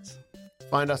sports.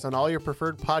 Find us on all your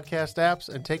preferred podcast apps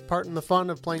and take part in the fun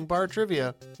of playing bar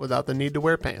trivia without the need to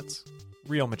wear pants.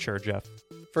 Real mature, Jeff.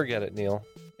 Forget it, Neil.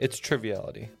 It's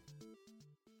Triviality.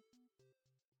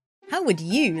 How would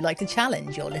you like to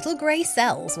challenge your little grey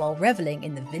cells while reveling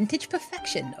in the vintage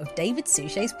perfection of David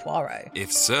Suchet's Poirot?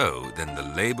 If so, then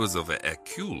the Labors of a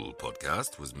Hercule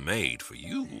podcast was made for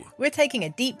you. We're taking a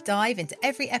deep dive into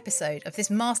every episode of this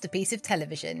masterpiece of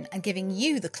television and giving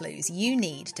you the clues you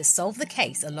need to solve the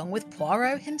case along with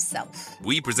Poirot himself.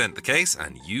 We present the case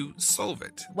and you solve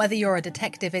it. Whether you're a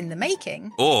detective in the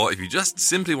making, or if you just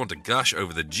simply want to gush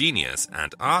over the genius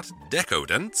and art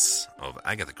decadence of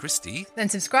Agatha Christie, then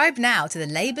subscribe now to the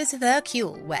Labours of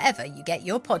Hercule wherever you get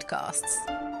your podcasts.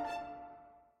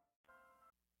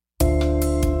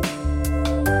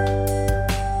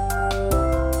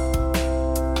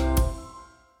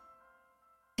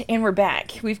 And we're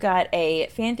back. We've got a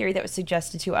fan theory that was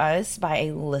suggested to us by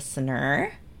a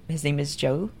listener. His name is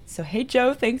Joe. So, hey,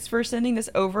 Joe, thanks for sending this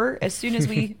over. As soon as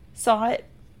we saw it,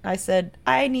 I said,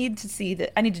 I need to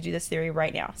do this theory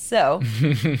right now. So,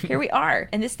 here we are.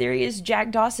 And this theory is Jack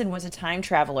Dawson was a time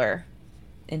traveler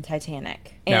in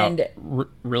Titanic. And now,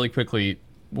 really quickly,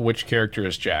 which character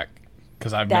is Jack?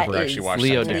 Because I've never actually watched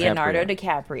Leonardo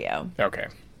DiCaprio. Okay.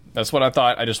 That's what I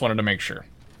thought. I just wanted to make sure.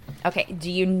 Okay.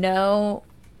 Do you know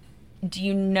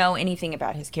anything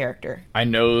about his character? I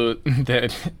know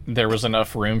that there was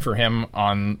enough room for him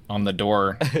on the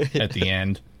door at the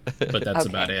end, but that's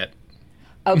about it.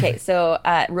 Okay, so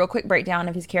real quick breakdown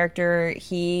of his character.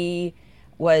 He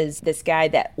was this guy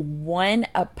that won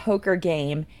a poker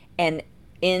game, and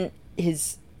in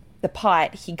the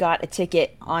pot, he got a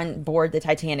ticket on board the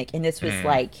Titanic, and this was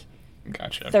like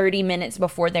Gotcha. 30 minutes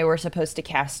before they were supposed to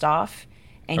cast off.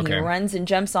 And he runs and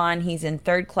jumps on. He's in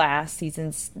third class. He's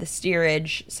in the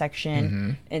steerage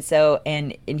section. And so,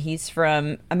 and he's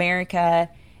from America.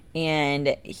 And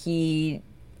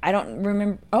I don't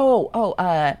remember.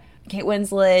 Kate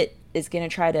Winslet is going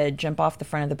to try to jump off the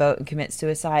front of the boat and commit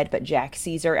suicide. But Jack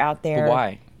sees her out there. But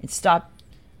why? And stopped.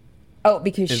 Oh,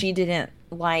 because she didn't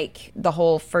like the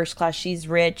whole first class. She's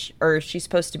rich, or she's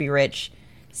supposed to be rich.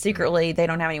 Secretly, they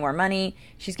don't have any more money.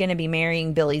 She's going to be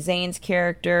marrying Billy Zane's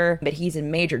character, but he's a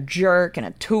major jerk and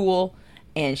a tool,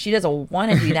 and she doesn't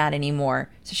want to do that anymore.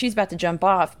 So she's about to jump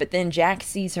off, but then Jack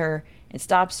sees her and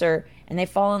stops her, and they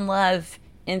fall in love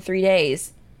in 3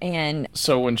 days. And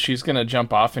so when she's going to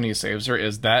jump off and he saves her,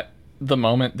 is that the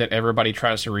moment that everybody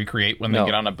tries to recreate when they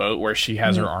get on a boat, where she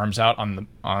has her arms out on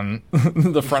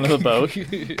the front of the boat?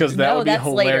 Because that would be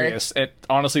hilarious. Later. It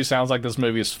honestly sounds like this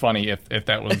movie is funny if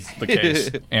that was the case,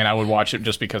 and I would watch it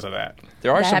just because of that.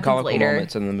 There are some comical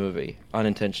moments in the movie,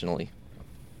 unintentionally.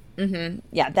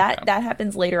 Yeah, that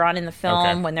happens later on in the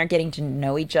film when they're getting to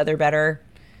know each other better.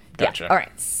 Gotcha. Yeah. All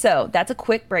right, so that's a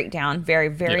quick breakdown, very,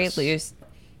 very loose.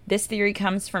 This theory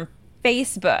comes from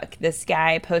Facebook. This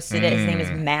guy posted it. His name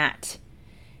is Matt.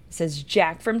 It says,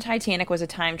 Jack from Titanic was a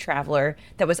time traveler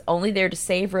that was only there to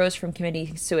save Rose from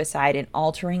committing suicide and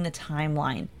altering the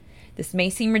timeline. This may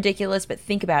seem ridiculous, but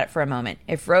think about it for a moment.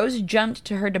 If Rose jumped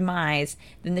to her demise,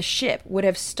 then the ship would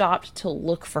have stopped to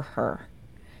look for her.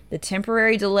 The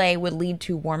temporary delay would lead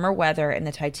to warmer weather, and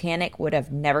the Titanic would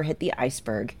have never hit the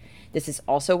iceberg. This is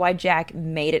also why Jack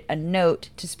made it a note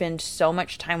to spend so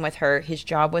much time with her. His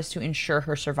job was to ensure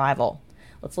her survival.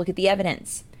 Let's look at the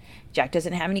evidence. Jack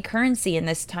doesn't have any currency in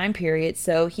this time period,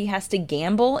 so he has to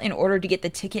gamble in order to get the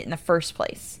ticket in the first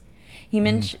place. He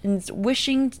mentions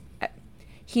fishing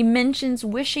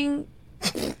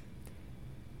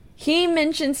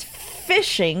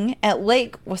at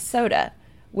Lake Wausoda,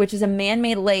 which is a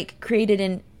man-made lake created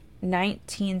in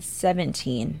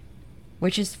 1917.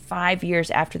 Which is 5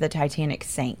 years after the Titanic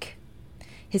sank.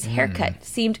 His haircut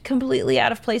seemed completely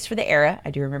out of place for the era. I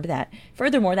do remember that.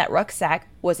 Furthermore, that rucksack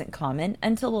wasn't common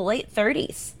until the late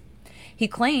 30s. He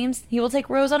claims he will take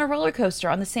Rose on a roller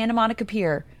coaster on the Santa Monica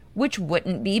Pier, which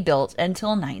wouldn't be built until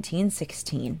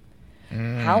 1916.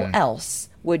 How else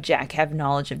would Jack have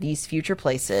knowledge of these future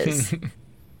places?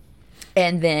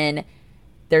 And then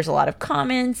there's a lot of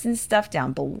comments and stuff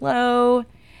down below.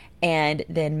 And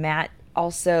then Matt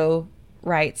also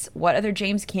writes, what other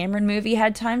James Cameron movie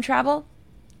had time travel?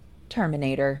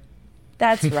 Terminator.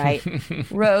 That's right.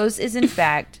 Rose is in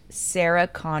fact Sarah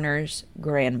Connor's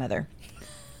grandmother.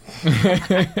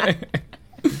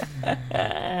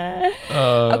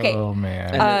 Oh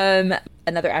man.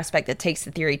 Another aspect that takes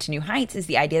the theory to new heights is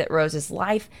the idea that Rose's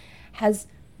life has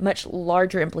much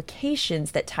larger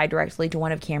implications that tie directly to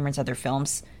one of Cameron's other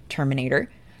films,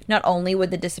 Terminator. Not only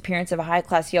would the disappearance of a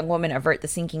high-class young woman avert the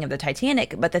sinking of the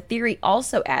Titanic, but the theory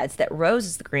also adds that Rose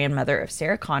is the grandmother of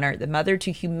Sarah Connor, the mother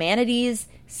to humanity's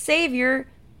savior,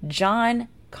 John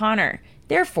Connor.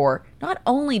 Therefore, not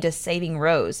only does saving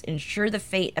Rose ensure the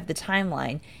fate of the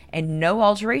timeline and no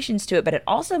alterations to it, but it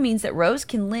also means that Rose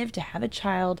can live to have a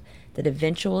child that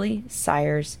eventually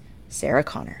sires Sarah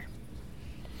Connor.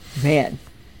 Man,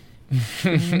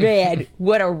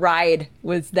 what a ride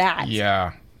was that?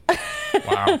 Yeah.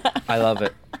 Wow. I love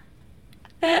it.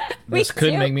 This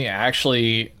could make me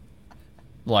actually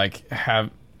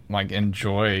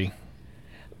enjoy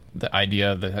the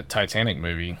idea of the Titanic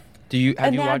movie.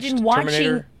 Have you watched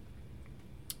Terminator?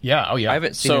 Yeah, oh yeah. I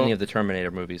haven't seen any of the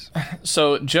Terminator movies.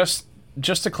 So just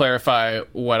to clarify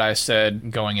what I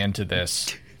said going into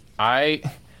this, I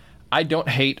don't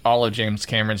hate all of James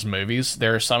Cameron's movies.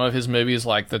 There are some of his movies,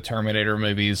 like the Terminator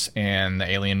movies and the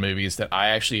Alien movies, that I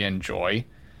actually enjoy.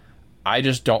 I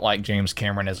just don't like James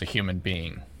Cameron as a human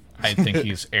being. I think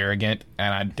he's arrogant,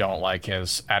 and I don't like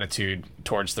his attitude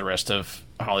towards the rest of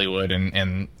Hollywood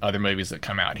and other movies that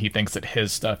come out. He thinks that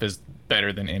his stuff is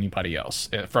better than anybody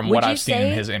else, from what I've seen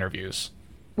in his interviews.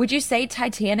 Would you say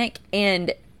Titanic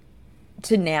and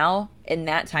to now, in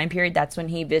that time period, that's when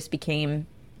he just became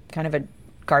kind of a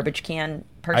garbage can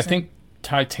person? I think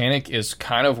Titanic is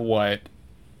kind of what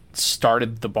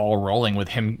started the ball rolling with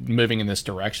him moving in this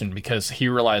direction, because he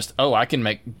realized, I can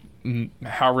make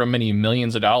however many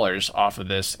millions of dollars off of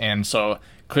this, and so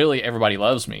clearly everybody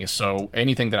loves me, so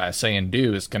anything that I say and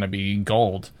do is going to be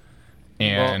gold.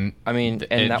 And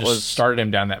that started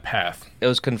him down that path. It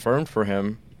was confirmed for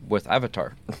him with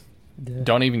Avatar.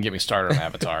 Don't even get me started on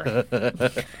Avatar.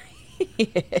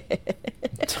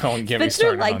 Don't get me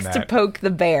started likes on that. to poke the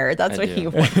bear. That's what he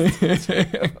wants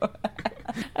to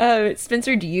do.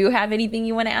 Spencer, do you have anything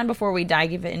you want to add before we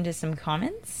dive into some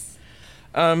comments?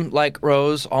 Like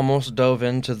Rose almost dove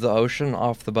into the ocean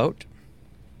off the boat.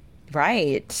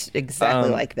 Right. Exactly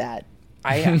like that.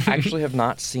 I actually have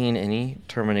not seen any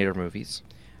Terminator movies,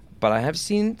 but I have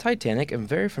seen Titanic. I'm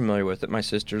very familiar with it. My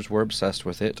sisters were obsessed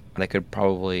with it. They could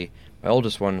probably, my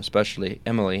oldest one especially,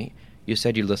 Emily, you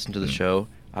said you listened to the show.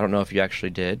 I don't know if you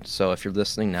actually did, so if you're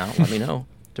listening now, let me know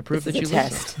to prove that you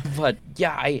listened. But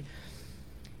yeah,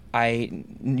 I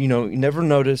never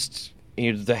noticed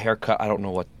the haircut. I don't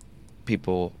know what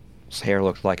people's hair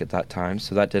looked like at that time,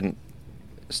 so that didn't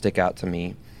stick out to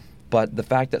me. But the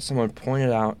fact that someone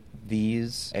pointed out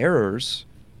these errors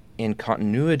in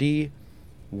continuity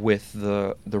with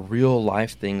the real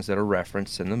life things that are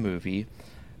referenced in the movie,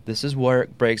 this is where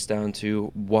it breaks down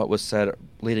to what was said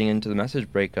leading into the message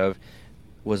break of,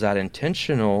 was that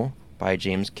intentional by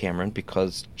James Cameron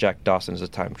because Jack Dawson is a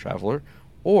time traveler,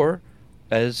 or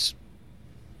is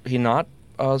he not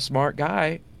a smart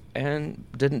guy and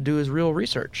didn't do his real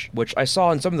research? Which I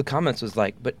saw in some of the comments was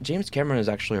like, but James Cameron is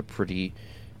actually a pretty,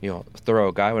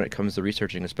 thorough guy when it comes to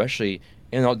researching, especially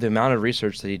the amount of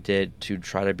research that he did to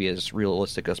try to be as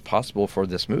realistic as possible for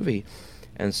this movie.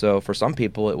 And so for some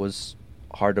people, it was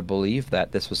hard to believe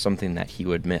that this was something that he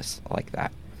would miss like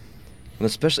that. And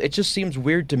especially, it just seems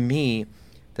weird to me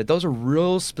that those are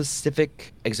real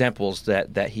specific examples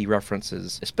that he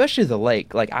references, especially the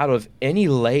lake. Like, out of any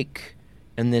lake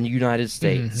in the United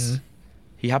States,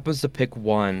 he happens to pick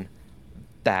one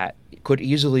that could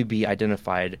easily be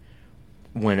identified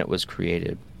when it was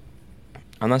created.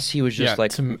 Unless he was just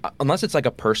unless it's like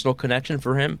a personal connection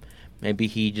for him, maybe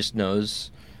he just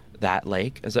knows that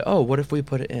lake. It's like, oh, what if we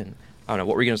put it in? I don't know.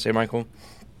 What were you going to say, Michael?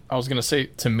 I was going to say,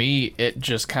 to me, it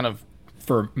just kind of,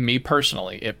 for me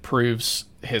personally, it proves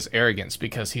his arrogance,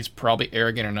 because he's probably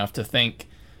arrogant enough to think,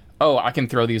 oh, I can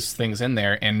throw these things in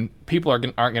there, and people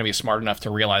aren't going to be smart enough to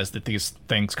realize that these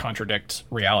things contradict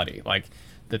reality. Like,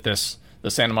 that the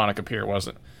Santa Monica Pier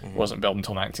wasn't built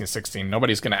until 1916.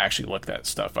 Nobody's going to actually look that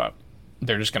stuff up.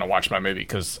 They're just going to watch my movie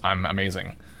because I'm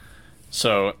amazing.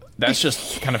 So that's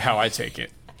just kind of how I take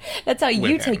it. That's how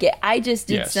you take it. I just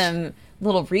did some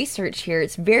little research here.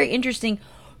 It's very interesting.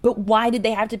 But why did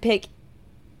they have to pick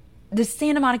the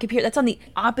Santa Monica Pier? That's on the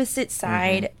opposite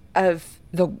side of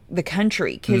the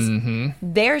country, because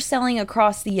they're sailing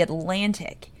across the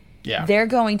Atlantic. Yeah. They're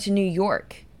going to New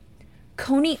York.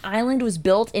 Coney Island was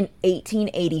built in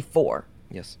 1884.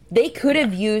 Yes. They could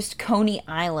have used Coney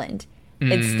Island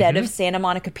instead of Santa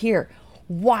Monica Pier.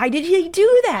 Why did he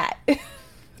do that?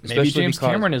 Maybe James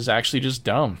Cameron is actually just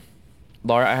dumb.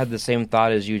 Laura, I had the same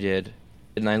thought as you did,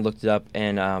 and I looked it up,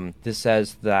 and this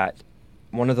says that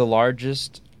one of the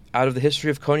largest out of the history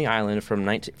of Coney Island from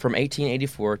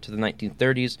 1884 to the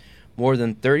 1930s, more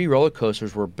than 30 roller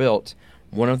coasters were built.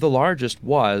 One of the largest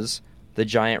was the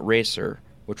Giant Racer,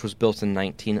 which was built in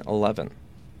 1911.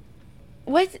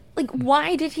 What? Like,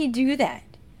 why did he do that?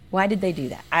 Why did they do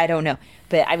that? I don't know.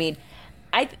 But, I mean,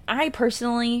 I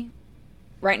personally,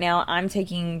 right now, I'm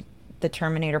taking the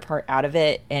Terminator part out of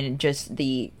it, and just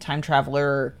the time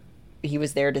traveler, he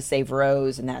was there to save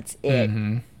Rose, and that's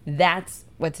it. That's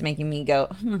what's making me go,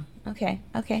 okay,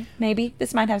 maybe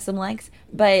this might have some legs.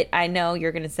 But I know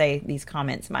you're going to say these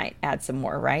comments might add some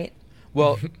more, right?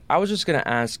 Well, I was just going to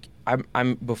ask,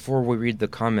 I'm before we read the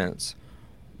comments,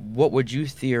 what would you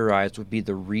theorize would be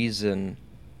the reason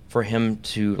for him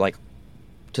to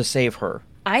save her?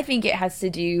 I think it has to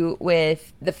do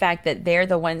with the fact that they're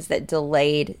the ones that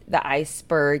delayed the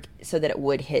iceberg so that it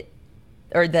would hit,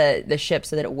 or the ship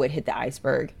so that it would hit the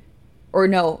iceberg. Or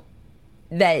no,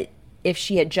 that if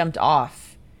she had jumped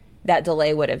off, that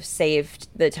delay would have saved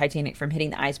the Titanic from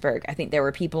hitting the iceberg. I think there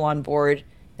were people on board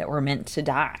that were meant to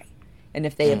die. And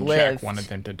if they had lived... Jack wanted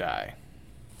them to die.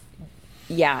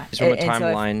 Yeah. It's from a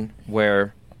timeline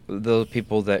where the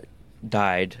people that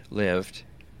died lived,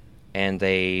 and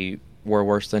they were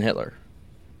worse than Hitler.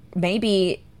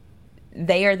 Maybe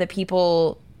they are the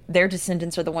people, their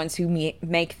descendants are the ones who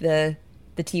make the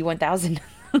T-1000.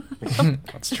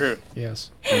 That's true. Yes.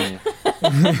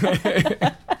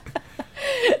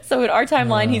 So in our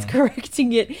timeline, he's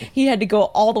correcting it. He had to go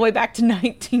all the way back to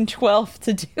 1912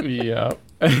 to do it. Yep.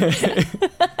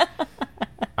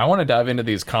 I want to dive into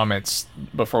these comments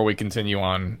before we continue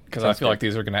on, because I feel like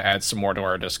these are going to add some more to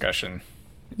our discussion.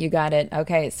 You got it.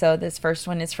 Okay, so this first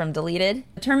one is from Deleted.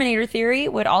 The Terminator theory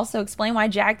would also explain why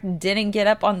Jack didn't get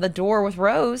up on the door with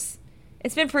Rose.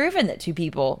 It's been proven that two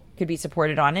people could be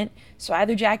supported on it. So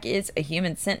either Jack is a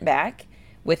human sent back.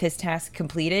 With his task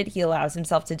completed, he allows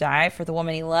himself to die for the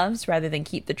woman he loves rather than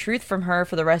keep the truth from her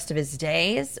for the rest of his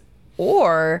days.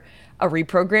 Or a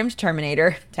reprogrammed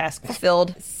Terminator, task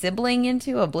fulfilled, sibling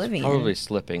into oblivion. Probably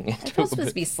slipping into It's supposed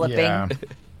to be slipping. Yeah.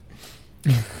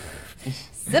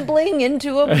 Slipping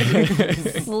into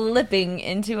oblivion. Slipping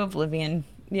into oblivion.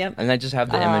 Yep. And I just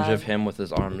have the image of him with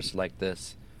his arms like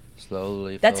this,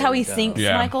 slowly. That's how he floating down.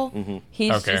 sinks, Michael. Mm-hmm.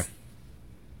 He's just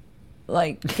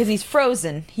like, because he's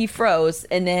frozen. He froze,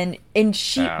 and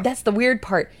that's the weird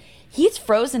part. He's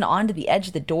frozen onto the edge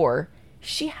of the door.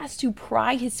 She has to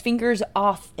pry his fingers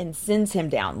off and sends him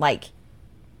down. Like,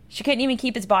 she couldn't even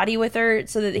keep his body with her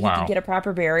so that he could get a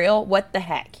proper burial. What the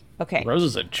heck? Okay. Rose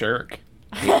is a jerk.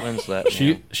 Kate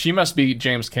Winslet, she must be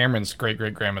James Cameron's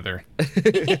great-great-grandmother.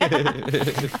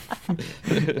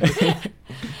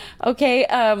 Okay,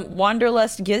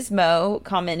 Wanderlust Gizmo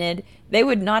commented, they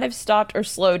would not have stopped or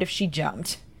slowed if she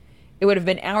jumped. It would have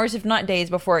been hours, if not days,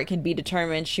 before it could be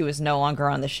determined she was no longer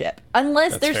on the ship.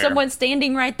 Unless there's someone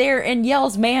standing right there and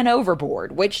yells, man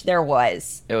overboard, which there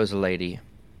was. It was a lady.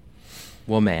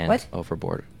 Woman What?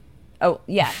 overboard. Oh,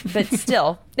 yeah, but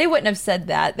still, they wouldn't have said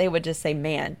that. They would just say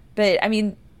man. But, I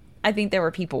mean, I think there were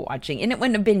people watching, and it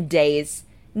wouldn't have been days.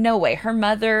 No way. Her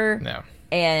mother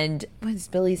and what's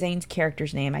Billy Zane's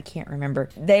character's name? I can't remember.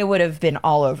 They would have been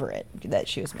all over it that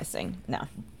she was missing. No.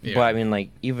 Yeah. But, I mean,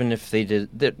 like, even if they did,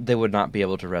 they would not be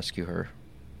able to rescue her.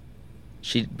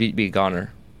 She'd be a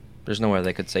goner. There's no way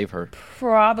they could save her.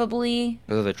 Probably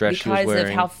because the dress she was because wearing.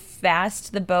 of how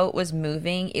fast the boat was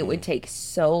moving. It would take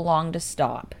so long to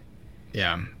stop.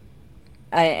 Yeah.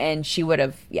 And she would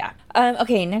have,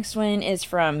 okay, next one is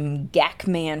from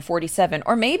Gakman47.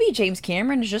 Or maybe James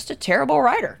Cameron is just a terrible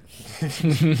writer.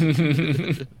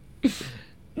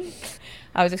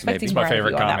 I was expecting more out of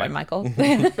you on that one, Michael.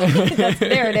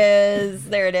 There it is.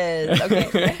 There it is.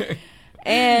 Okay.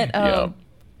 And,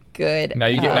 good. Now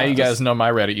you guys know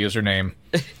my Reddit username.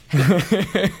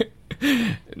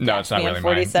 No, it's not really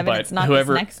 47, mine. But it's not this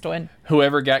next one.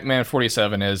 Whoever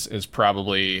Gakman47 is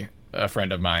probably a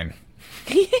friend of mine.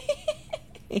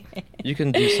 You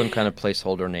can do some kind of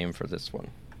placeholder name for this one.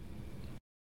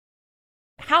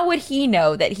 How would he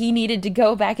know that he needed to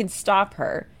go back and stop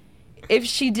her? If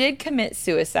she did commit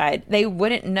suicide, they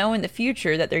wouldn't know in the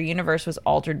future that their universe was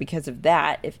altered because of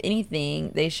that. If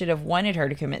anything, they should have wanted her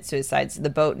to commit suicide so the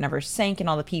boat never sank and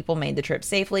all the people made the trip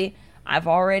safely. I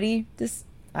already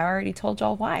told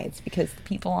y'all why. It's because the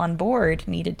people on board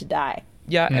needed to die.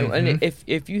 Yeah, and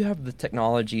if you have the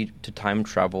technology to time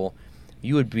travel,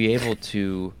 you would be able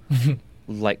to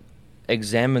like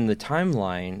examine the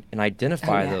timeline and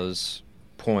identify those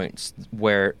points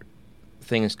where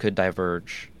things could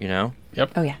diverge, you know?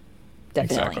 Yep. Oh yeah.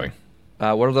 Definitely. Exactly.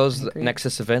 What are those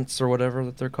Nexus events or whatever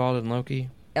that they're called in Loki?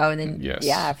 Oh, and then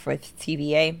with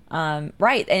TVA.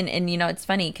 Right. And you know, it's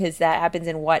funny because that happens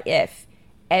in What If.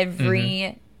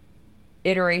 Every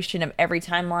iteration of every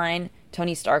timeline,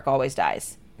 Tony Stark always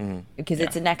dies because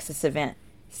it's a Nexus event.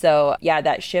 So, yeah,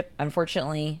 that ship,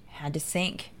 unfortunately, had to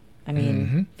sink. I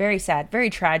mean, very sad, very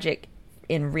tragic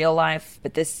in real life.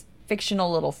 But this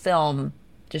fictional little film,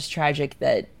 just tragic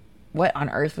that what on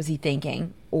earth was he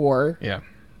thinking? Or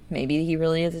maybe he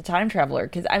really is a time traveler.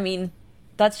 Because, I mean,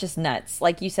 that's just nuts.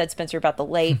 Like you said, Spencer, about the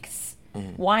lakes.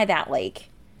 Why that lake?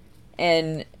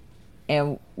 And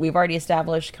we've already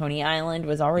established Coney Island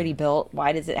was already built.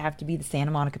 Why does it have to be the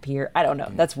Santa Monica Pier? I don't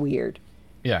know. That's weird.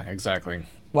 Yeah, exactly.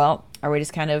 Well, are we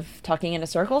just kind of talking in a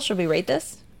circle? Should we rate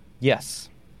this? Yes.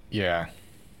 Yeah.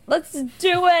 Let's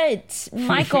do it,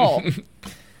 Michael.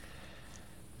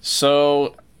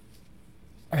 So,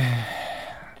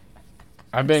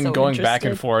 I've been going back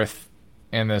and forth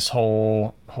in this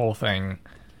whole thing.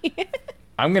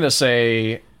 I'm going to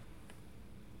say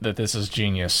that this is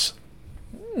genius.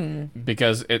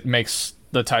 Because it makes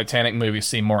the Titanic movie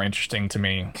seem more interesting to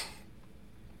me.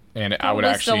 And I would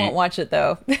actually still won't watch it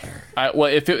though.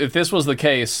 If this was the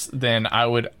case, then I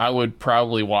would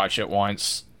probably watch it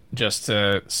once just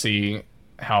to see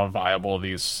how viable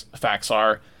these facts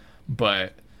are.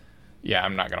 But yeah,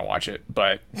 I'm not gonna watch it.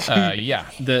 But yeah,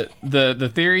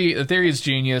 the theory is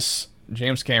genius.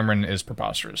 James Cameron is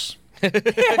preposterous.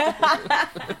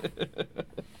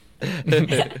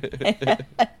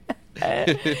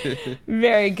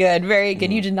 Very good, very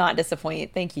good. You did not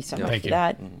disappoint. Thank you so much for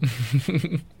that.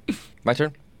 My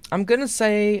turn. I'm gonna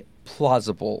say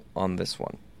plausible on this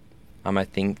one. I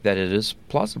think that it is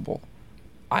plausible.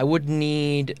 I would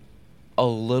need a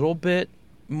little bit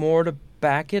more to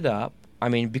back it up. I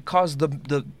mean, because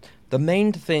the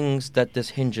main things that this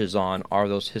hinges on are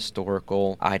those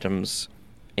historical items,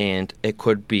 and it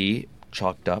could be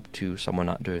chalked up to someone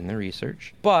not doing their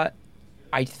research. But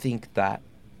I think that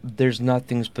there's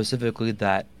nothing specifically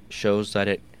that shows that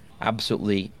it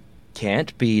absolutely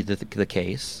can't be the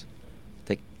case.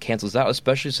 That cancels out,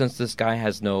 especially since this guy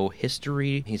has no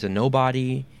history. He's a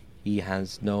nobody. He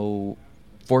has no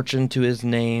fortune to his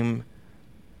name.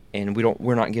 and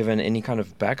we're not given any kind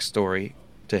of backstory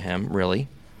to him, really.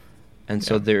 And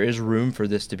so there is room for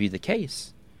this to be the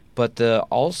case. But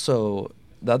also,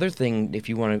 the other thing, if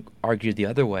you want to argue the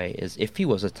other way, is if he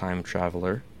was a time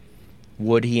traveler,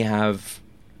 would he have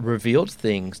revealed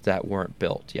things that weren't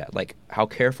built yet? Like, how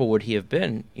careful would he have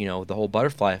been? You know, the whole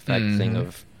butterfly effect thing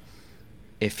of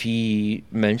if he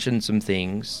mentioned some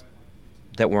things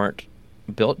that weren't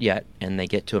built yet and they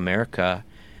get to America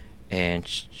and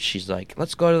she's like,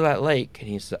 let's go to that lake. And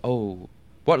he's like, oh,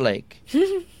 what lake?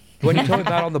 What did you tell me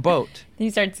about on the boat? He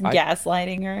starts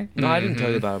gaslighting her. No, I didn't tell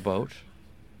you about a boat.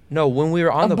 No, when we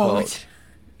were on the boat,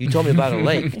 you told me about a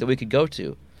lake that we could go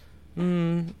to.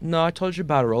 No, I told you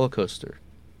about a roller coaster.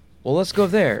 Well, let's go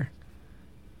there.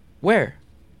 Where?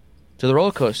 To the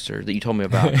roller coaster that you told me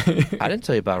about. I didn't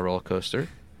tell you about a roller coaster.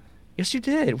 Yes, you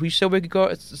did. We said we could go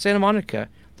to Santa Monica.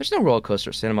 There's no roller coaster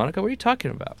at Santa Monica. What are you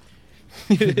talking about?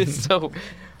 So,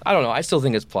 I don't know. I still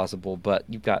think it's plausible, but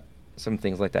you've got some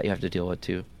things like that you have to deal with,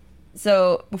 too.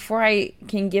 So, before I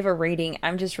can give a rating,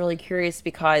 I'm just really curious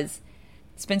because,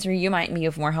 Spencer, you might be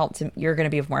of more help to... You're going to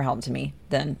be of more help to me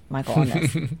than Michael on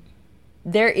this.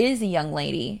 There is a young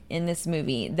lady in this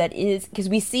movie that is... Because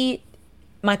we see...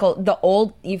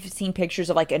 Michael, you've seen pictures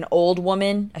of like an old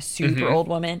woman, a super old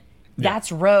woman. Yeah.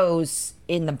 That's Rose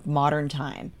in the modern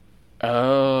time.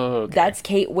 Oh, okay. That's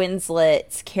Kate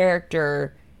Winslet's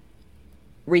character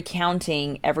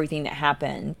recounting everything that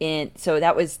happened. And so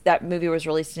that movie was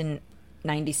released in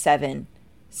 97.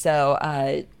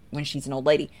 So when she's an old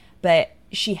lady, but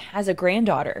she has a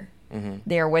granddaughter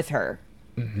there with her,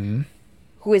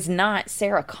 who is not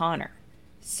Sarah Connor.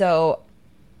 So.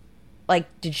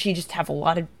 Like, did she just have a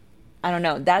lot of... I don't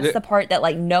know. That's the part that,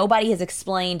 like, nobody has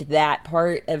explained that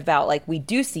part about, like, we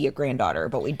do see a granddaughter,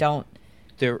 but we don't...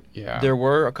 There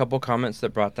were a couple comments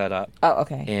that brought that up. Oh,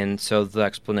 okay. And so the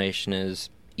explanation is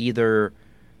either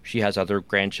she has other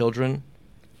grandchildren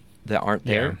that aren't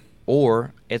there,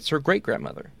 or it's her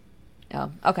great-grandmother. Oh,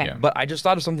 okay. Yeah. But I just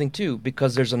thought of something, too,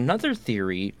 because there's another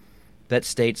theory that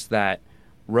states that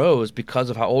Rose, because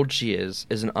of how old she is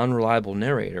an unreliable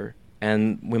narrator.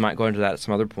 And we might go into that at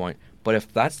some other point. But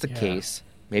if that's the case,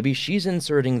 maybe she's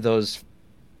inserting those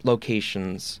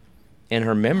locations in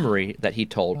her memory that he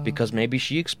told, because maybe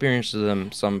she experienced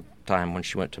them sometime when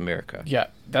she went to America. Yeah,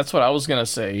 that's what I was going to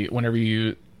say whenever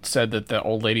you said that the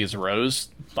old lady is Rose,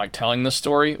 like telling the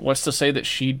story. What's to say that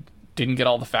she didn't get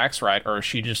all the facts right, or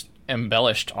she just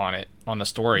embellished on the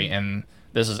story, and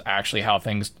this is actually how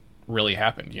things really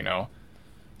happened, you know?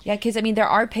 Yeah, because, I mean, there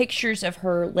are pictures of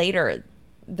her later...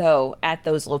 though, at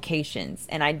those locations,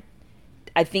 and I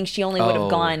think she only would have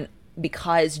gone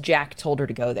because Jack told her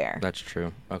to go there. That's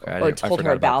true. Okay, or told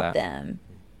her about them.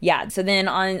 Yeah. So then,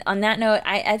 on that note,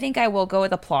 I think I will go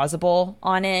with a plausible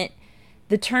on it.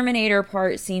 The Terminator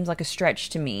part seems like a stretch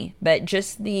to me, but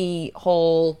just the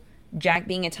whole Jack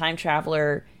being a time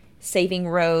traveler, saving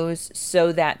Rose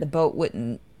so that the boat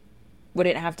wouldn't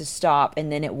have to stop,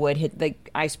 and then it would hit the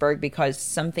iceberg because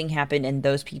something happened and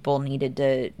those people needed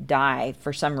to die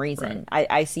for some reason. Right.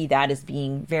 I see that as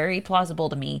being very plausible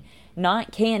to me.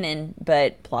 Not canon,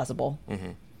 but plausible.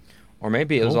 Or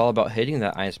maybe it was all about hitting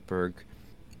that iceberg.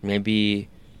 Maybe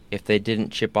if they didn't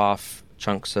chip off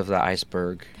chunks of the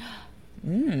iceberg...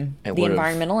 the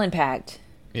environmental impact.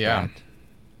 Yeah.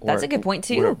 That's a good point,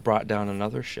 too. Would have brought down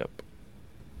another ship.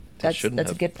 That's a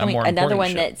good point. Another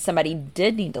one that somebody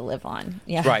did need to live on.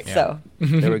 Yeah. Right. So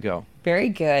there we go. Very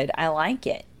good. I like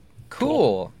it.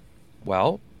 Cool.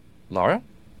 Well, Laura?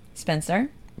 Spencer?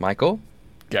 Michael?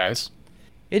 Guys?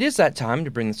 It is that time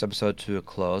to bring this episode to a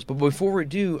close. But before we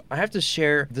do, I have to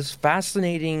share this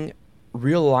fascinating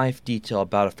real-life detail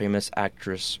about a famous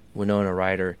actress, Winona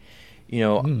Ryder. You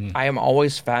know, I am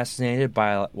always fascinated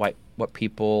by what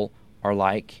people are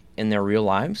like in their real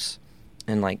lives.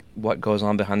 And like what goes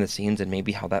on behind the scenes and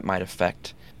maybe how that might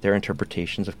affect their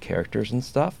interpretations of characters and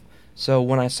stuff. So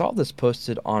when I saw this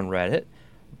posted on Reddit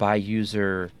by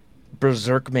user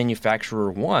Berserk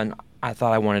Manufacturer 1, I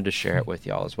thought I wanted to share it with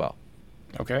y'all as well.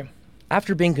 Okay.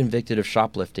 After being convicted of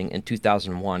shoplifting in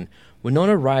 2001,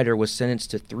 Winona Ryder was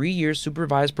sentenced to 3 years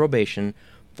supervised probation,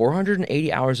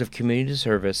 480 hours of community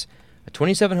service, a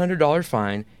 $2,700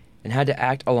 fine, and had to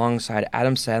act alongside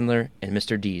Adam Sandler and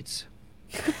Mr. Deeds.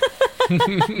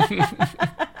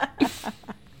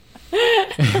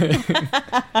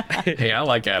 Hey, I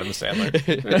like Adam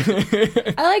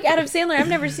Sandler. I like Adam Sandler. I've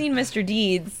never seen Mr.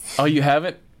 Deeds. Oh, you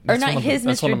haven't? Or not his Mr. Deeds.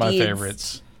 That's one of my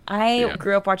favorites. I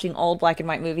grew up watching old black and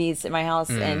white movies in my house,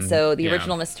 and so the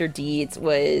original Mr. Deeds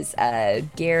was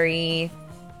Gary...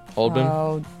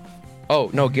 Oldman? Oh,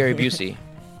 no, Gary Busey.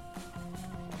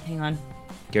 Hang on.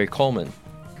 Gary Coleman.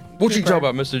 What you talking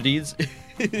about, Mr. Deeds?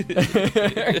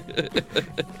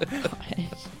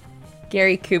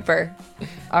 Gary Cooper.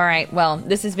 All right, well,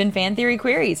 this has been Fan Theory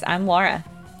Queries. I'm Laura.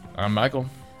 I'm Michael.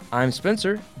 I'm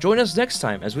Spencer. Join us next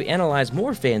time as we analyze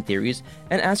more fan theories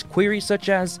and ask queries such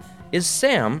as, is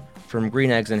Sam from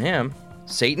Green Eggs and Ham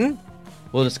Satan?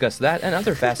 We'll discuss that and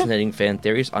other fascinating fan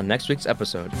theories on next week's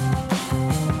episode.